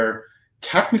 where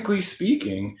technically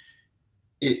speaking,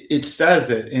 it says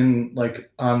it in, like,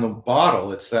 on the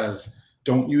bottle, it says,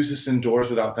 don't use this indoors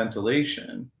without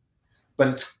ventilation, but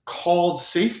it's called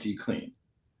Safety Clean.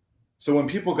 So when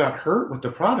people got hurt with the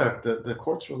product, the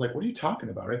courts were like, what are you talking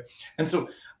about, right? And so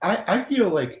I feel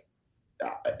like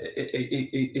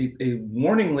a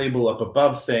warning label up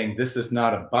above saying this is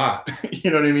not a bot, you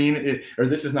know what I mean? Or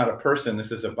this is not a person,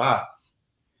 this is a bot.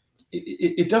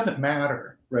 It doesn't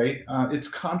matter, right? It's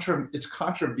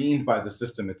contravened by the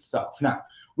system itself. Now,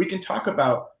 we can talk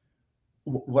about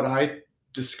what I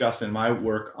discuss in my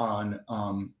work on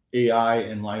AI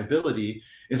and liability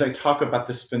is I talk about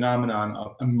this phenomenon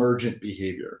of emergent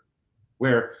behavior,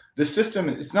 where the system,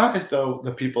 it's not as though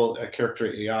the people at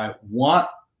Character AI want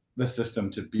the system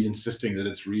to be insisting that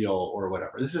it's real or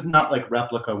whatever. This is not like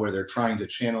Replica where they're trying to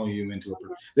channel you into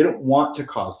they don't want to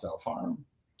cause self-harm.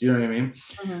 Do you know what I mean?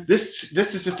 This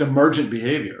is just emergent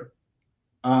behavior.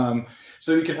 So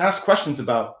you can ask questions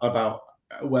about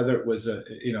whether it was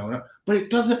but it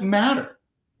doesn't matter,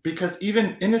 because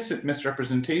even innocent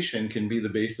misrepresentation can be the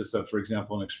basis of, for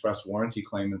example, an express warranty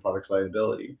claim in products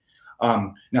liability.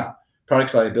 Now,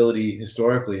 products liability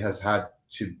historically has had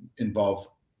to involve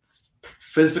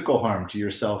physical harm to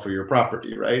yourself or your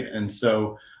property, right? And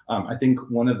so I think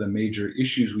one of the major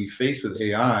issues we face with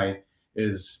AI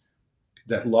is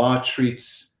that law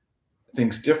treats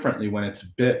things differently when it's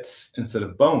bits instead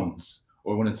of bones,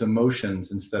 or when it's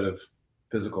emotions instead of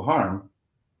physical harm.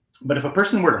 But if a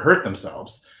person were to hurt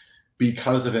themselves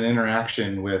because of an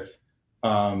interaction with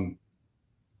one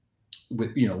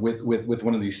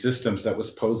of these systems that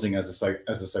was posing as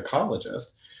a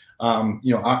psychologist,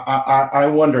 I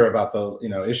wonder about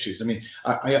the issues. I mean,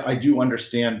 I do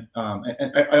understand,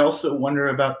 and I also wonder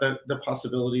about the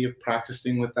possibility of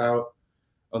practicing without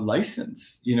a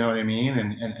license. You know what I mean,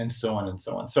 and so on and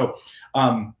so on. So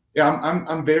yeah,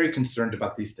 I'm very concerned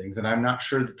about these things, and I'm not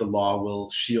sure that the law will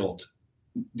shield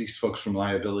these folks from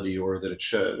liability, or that it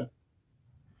should.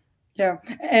 Yeah,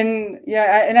 and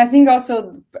I think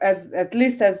also, at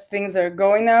least as things are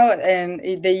going now, and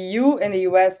the EU and the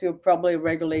US will probably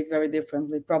regulate very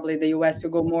differently. Probably the US will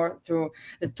go more through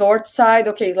the tort side.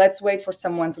 Okay, let's wait for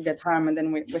someone to get harmed, and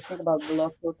then we think about the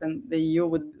lawsuit, and the EU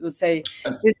would say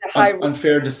this is a high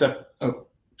unfair deception. Oh,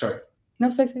 sorry. No,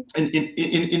 say.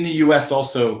 In the U.S.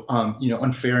 also,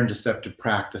 unfair and deceptive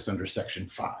practice under Section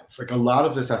 5. Like a lot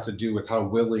of this has to do with how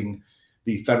willing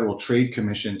the Federal Trade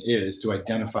Commission is to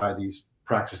identify these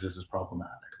practices as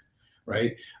problematic,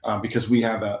 right? Because we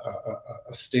have a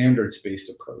standards-based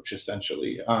approach,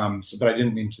 essentially. But I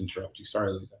didn't mean to interrupt you.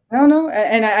 Sorry, Luiza. No.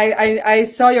 And I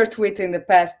saw your tweet in the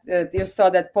past. You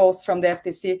saw that post from the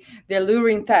FTC, the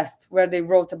alluring test, where they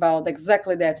wrote about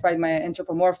exactly that, right? My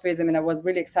anthropomorphism, and I was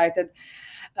really excited.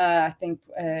 I think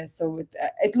so.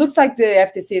 It looks like the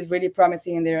FTC is really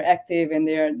promising, and they're active, and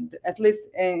they're at least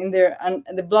in their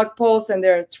the blog posts and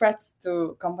their threats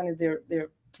to companies. They're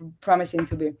promising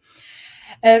to be.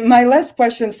 And my last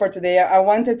questions for today, I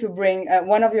wanted to bring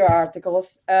one of your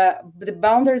articles, the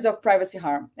boundaries of privacy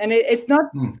harm. And it's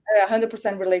not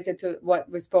 100% related to what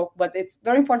we spoke, but it's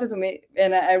very important to me.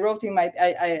 And I wrote in my,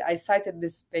 I cited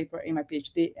this paper in my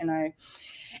PhD, and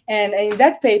in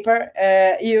that paper,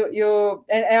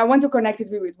 and I want to connect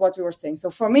it with what you were saying. So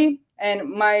for me, and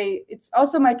it's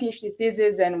also my PhD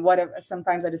thesis, and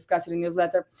sometimes I discuss it in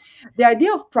newsletter, the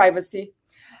idea of privacy,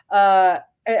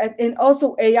 and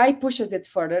also AI pushes it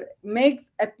further, makes,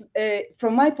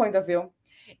 from my point of view,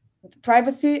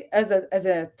 privacy as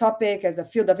a topic, as a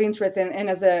field of interest, and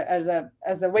as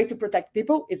a way to protect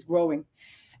people is growing.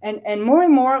 And more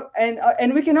and more,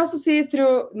 and we can also see it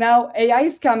through now AI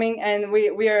is coming, and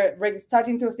we are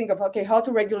starting to think of, okay, how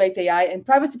to regulate AI, and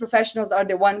privacy professionals are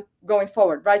the one going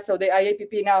forward, right? So the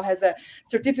IAPP now has a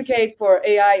certificate for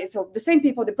AI. So the same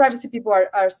people, the privacy people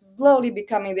are slowly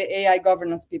becoming the AI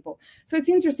governance people. So it's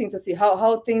interesting to see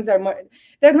how things are more,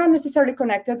 they're not necessarily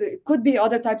connected. It could be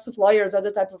other types of lawyers,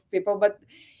 other types of people, but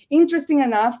interesting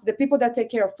enough, the people that take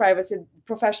care of privacy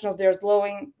professionals, they're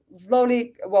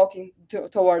slowly walking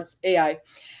towards AI.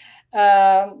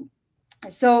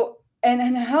 So,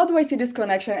 and how do I see this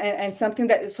connection? And something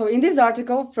that, so in this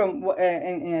article,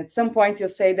 and at some point you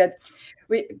say that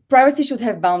privacy should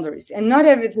have boundaries, and not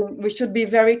everything, we should be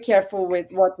very careful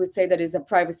with what we say that is a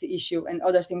privacy issue, and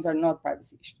other things are not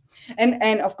privacy issue.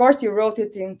 And of course, you wrote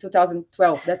it in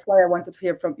 2012. That's why I wanted to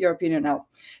hear from your opinion now.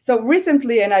 So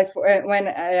recently, and when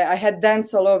I had Dan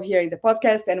Solov here in the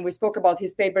podcast, and we spoke about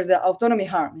his papers, Autonomy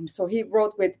Harm. And so he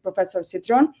wrote with Professor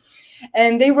Citron,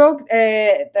 and they wrote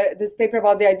this paper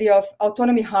about the idea of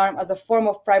autonomy harm as a form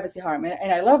of privacy harm.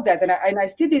 And I love that. And I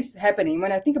see this happening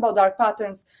when I think about dark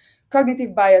patterns,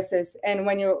 cognitive biases, and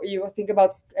when you think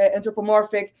about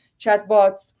anthropomorphic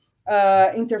chatbots,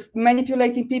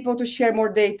 manipulating people to share more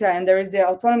data, and there is the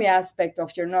autonomy aspect of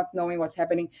you're not knowing what's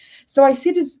happening. So I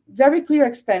see this very clear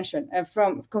expansion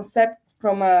from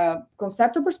a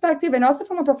conceptual perspective, and also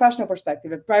from a professional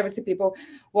perspective, privacy people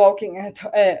walking,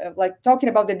 like talking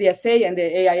about the DSA and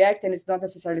the AI Act, and it's not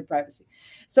necessarily privacy.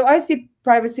 So I see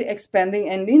privacy expanding,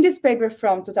 and in this paper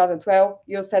from 2012,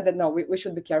 you said that no, we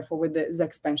should be careful with this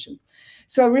expansion.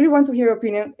 So I really want to hear your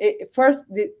opinion. First,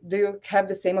 do you have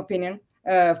the same opinion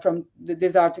from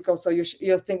this article? So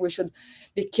you think we should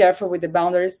be careful with the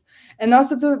boundaries, and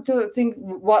also to think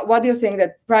what do you think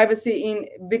that privacy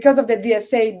because of the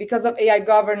DSA, because of AI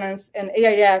governance and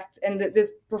AI Act, and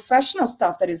this professional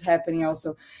stuff that is happening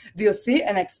also, do you see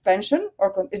an expansion?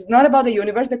 Or it's not about the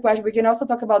universe, the question, we can also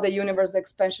talk about the universe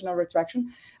expansion or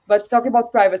retraction, but talk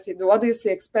about privacy. What do you see,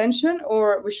 expansion,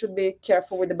 or we should be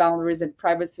careful with the boundaries, and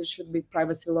privacy should be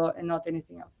privacy law and not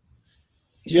anything else?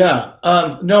 Yeah,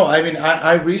 no, I mean,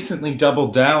 I recently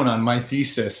doubled down on my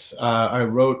thesis. I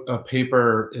wrote a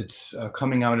paper, it's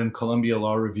coming out in Columbia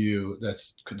Law Review,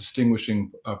 that's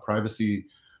distinguishing privacy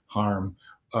harm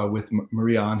with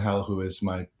Maria Angel, who is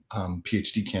my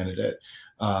PhD candidate,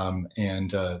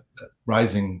 and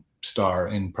rising star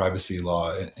in privacy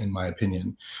law, in my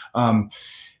opinion. And,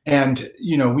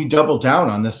 we doubled down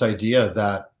on this idea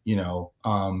that, the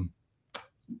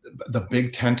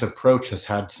big tent approach has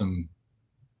had some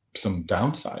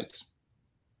downsides,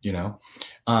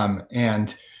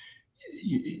 and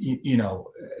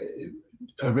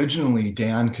originally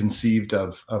Dan conceived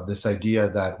of this idea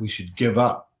that we should give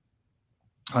up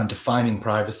on defining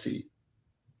privacy,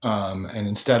 and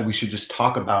instead we should just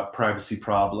talk about privacy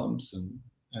problems,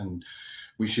 and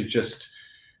we should just,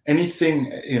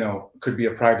 anything could be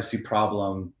a privacy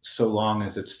problem so long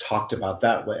as it's talked about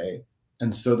that way.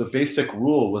 And so the basic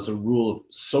rule was a rule of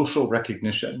social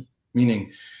recognition,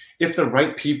 meaning if the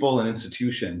right people and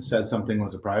institutions said something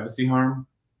was a privacy harm,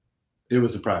 it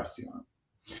was a privacy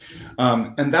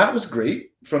harm. And that was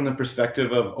great from the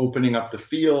perspective of opening up the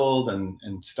field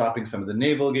and stopping some of the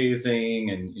navel gazing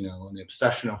and, and the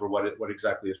obsession over what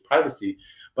exactly is privacy.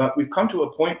 But we've come to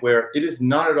a point where it is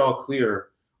not at all clear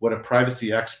what a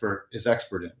privacy expert is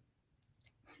expert in.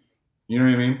 You know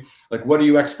what I mean? Like, what are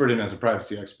you expert in as a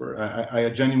privacy expert? I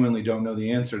genuinely don't know the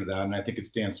answer to that, and I think it's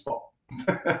Dan's fault.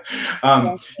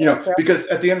 You know, because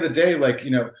at the end of the day, like,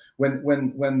 you know,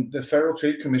 when the Federal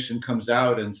Trade Commission comes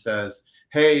out and says,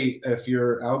 hey, if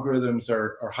your algorithms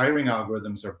are hiring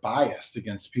algorithms are biased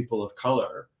against people of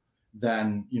color,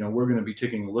 then, you know, we're going to be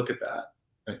taking a look at that.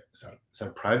 Right? Is that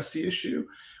a privacy issue?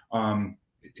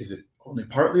 Is it only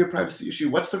partly a privacy issue?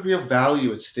 What's the real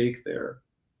value at stake there?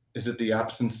 Is it the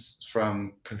absence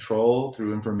from control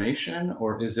through information,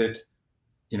 or is it,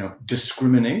 you know,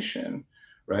 discrimination,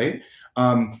 right?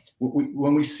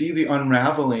 When we see the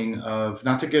unraveling of,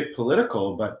 not to get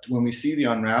political, but when we see the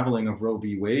unraveling of Roe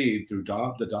v. Wade through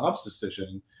the Dobbs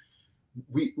decision,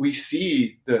 we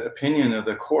see the opinion of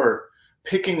the court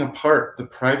picking apart the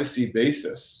privacy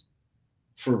basis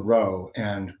for Roe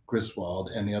and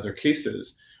Griswold and the other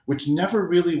cases, which never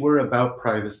really were about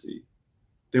privacy.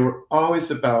 They were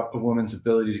always about a woman's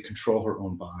ability to control her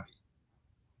own body.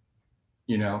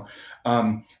 You know,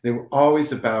 they were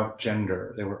always about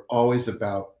gender. They were always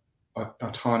about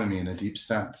autonomy in a deep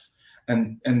sense.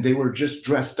 And they were just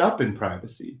dressed up in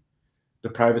privacy. The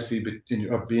privacy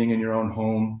of being in your own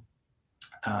home,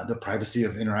 the privacy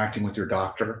of interacting with your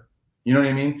doctor. You know what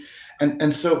I mean?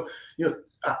 And so, you know,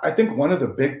 I think one of the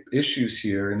big issues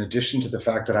here, in addition to the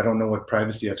fact that I don't know what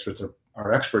privacy experts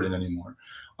are expert in anymore,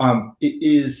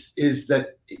 is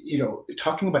that, you know,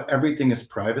 talking about everything as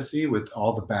privacy with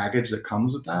all the baggage that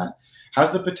comes with that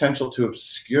has the potential to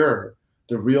obscure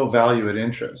the real value at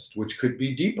interest, which could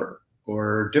be deeper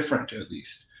or different at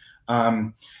least.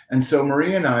 And so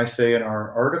Maria and I say in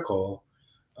our article,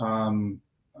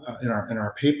 in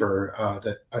our paper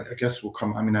that I guess will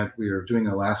come. I mean, we are doing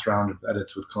a last round of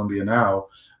edits with Columbia now.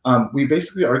 We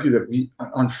basically argue that we,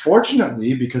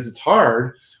 unfortunately, because it's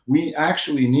hard, we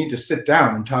actually need to sit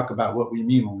down and talk about what we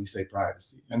mean when we say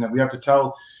privacy, and that we have to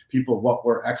tell people what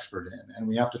we're expert in, and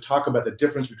we have to talk about the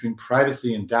difference between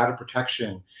privacy and data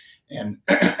protection and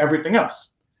everything else.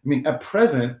 I mean, at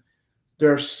present,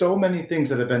 there are so many things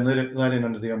that have been let in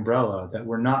under the umbrella that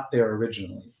were not there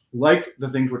originally, like the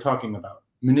things we're talking about: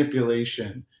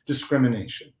 manipulation,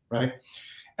 discrimination, right?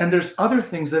 And there's other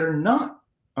things that are not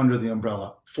under the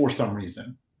umbrella for some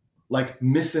reason, like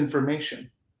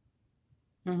misinformation.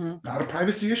 Not a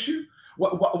privacy issue.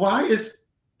 Why is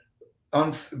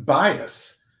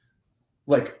bias,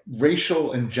 like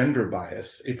racial and gender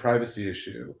bias, a privacy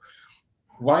issue?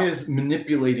 Why is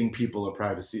manipulating people a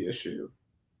privacy issue,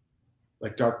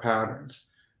 like dark patterns,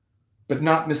 but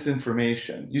not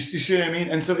misinformation? You see what I mean?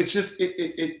 And so it's just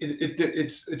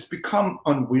it's become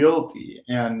unwieldy,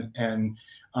 and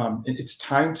it's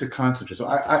time to concentrate. So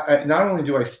I not only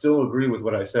do I still agree with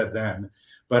what I said then,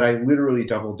 but I literally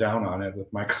doubled down on it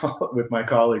with my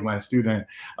colleague, my student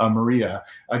Maria.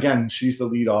 Again, she's the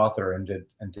lead author and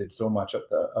did so much of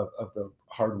the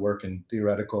hard work and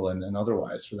theoretical and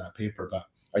otherwise for that paper. But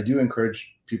I do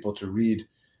encourage people to read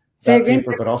that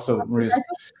paper, but also Maria's.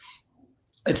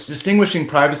 It's distinguishing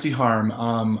privacy harm.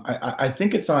 I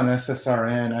think it's on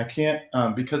SSRN. I can't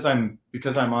because I'm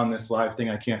on this live thing.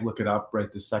 I can't look it up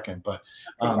right this second. But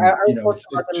you know,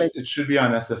 it should be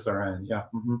on SSRN. Yeah.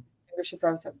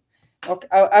 Professor. Okay,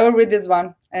 I will read this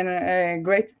one, and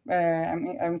great.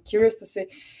 I'm curious to see,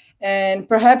 and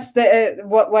perhaps the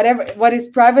what is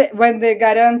private, when the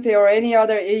Guarantee or any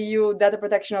other EU data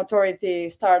protection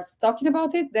authority starts talking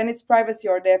about it, then it's privacy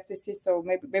or the FTC. So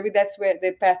maybe that's where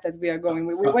the path that we are going.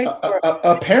 We wait for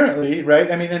apparently,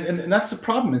 right? I mean, and that's the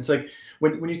problem. It's like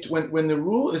when the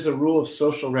rule is a rule of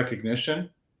social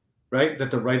recognition, right? That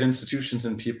the right institutions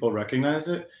and people recognize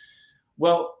it.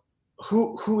 Well,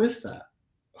 who is that?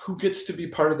 Who gets to be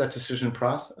part of that decision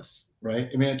process, right?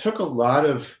 I mean, it took a lot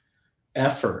of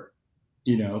effort,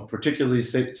 you know, particularly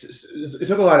it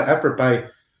took a lot of effort by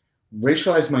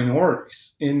racialized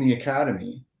minorities in the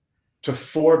academy to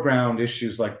foreground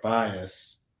issues like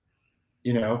bias,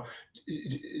 you know,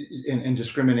 and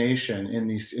discrimination in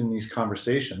these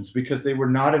conversations, because they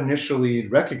were not initially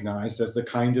recognized as the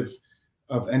kind of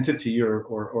entity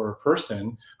or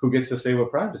person who gets to say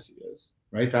what privacy is.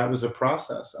 Right, that was a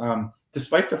process.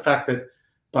 Despite the fact that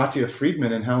Batya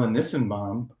Friedman and Helen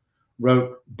Nissenbaum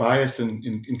wrote Bias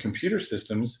in Computer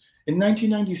Systems in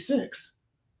 1996.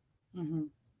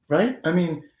 Right? I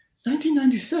mean,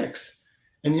 1996.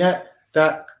 And yet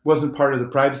that wasn't part of the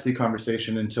privacy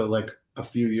conversation until like a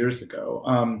few years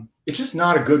ago. It's just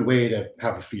not a good way to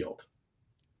have a field.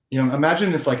 You know,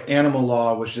 imagine if like animal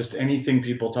law was just anything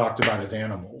people talked about as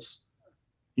animals.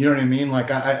 You know what I mean?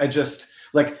 Like I just...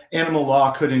 Like animal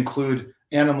law could include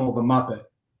Animal the Muppet.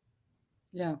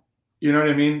 Yeah. You know what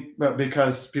I mean? But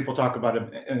because people talk about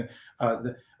it,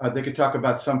 they could talk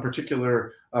about some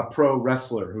particular a pro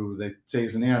wrestler who they say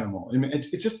is an animal. I mean, it's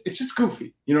just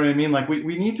goofy. You know what I mean? Like we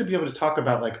need to be able to talk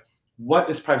about like what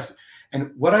is privacy.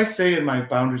 And what I say in my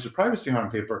Boundaries of Privacy Harm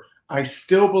paper, I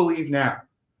still believe now.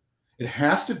 It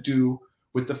has to do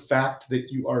with the fact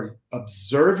that you are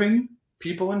observing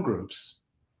people in groups,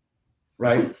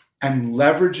 right? And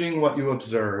leveraging what you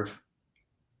observe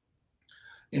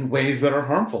in ways that are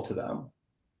harmful to them.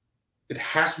 It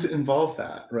has to involve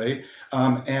that, right?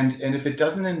 And if it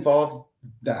doesn't involve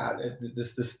that,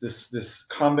 this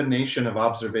combination of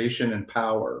observation and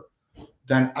power,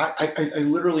 then I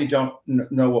literally don't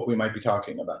know what we might be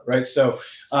talking about, right? So,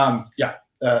 yeah.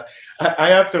 I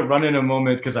have to run in a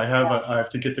moment because I have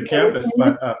to get to campus.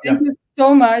 But thank you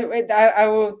so much. I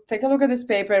will take a look at this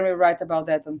paper and we'll write about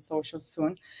that on social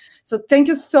soon. So thank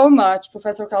you so much,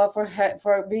 Professor Calo,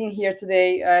 for being here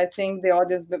today. I think the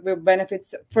audience will benefit.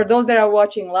 For those that are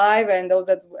watching live and those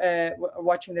that are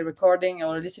watching the recording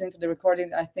or listening to the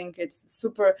recording, I think it's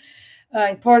super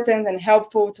important and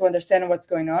helpful to understand what's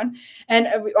going on. And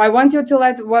I want you to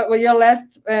let what your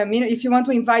last minute, if you want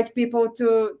to invite people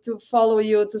to follow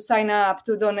you, to sign up,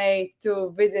 to donate,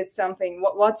 to visit something,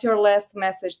 what's your last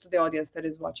message to the audience that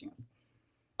is watching us?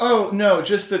 Oh, no,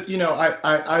 just that, you know,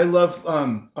 I love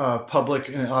public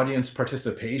and audience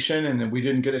participation, and we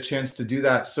didn't get a chance to do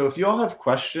that. So if you all have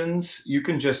questions, you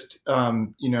can just,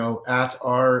 you know, at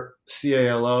our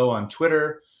CALO on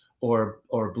Twitter or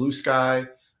Blue Sky,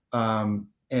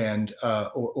 and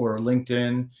or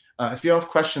LinkedIn. If you have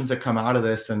questions that come out of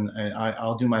this, and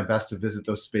I'll do my best to visit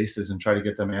those spaces and try to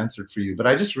get them answered for you. But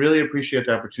I just really appreciate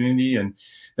the opportunity, and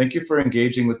thank you for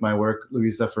engaging with my work,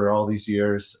 Luiza, for all these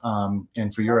years,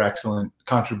 and for your excellent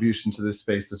contribution to this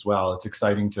space as well. It's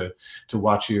exciting to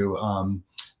watch you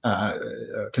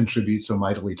contribute so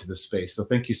mightily to this space. So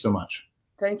thank you so much.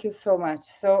 Thank you so much.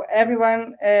 So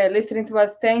everyone listening to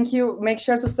us, thank you. Make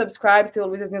sure to subscribe to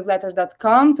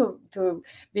luizasnewsletter.com to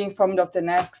be informed of the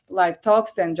next live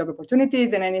talks and job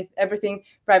opportunities and everything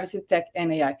privacy, tech,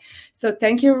 and AI. So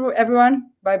thank you,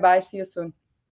 everyone. Bye-bye. See you soon.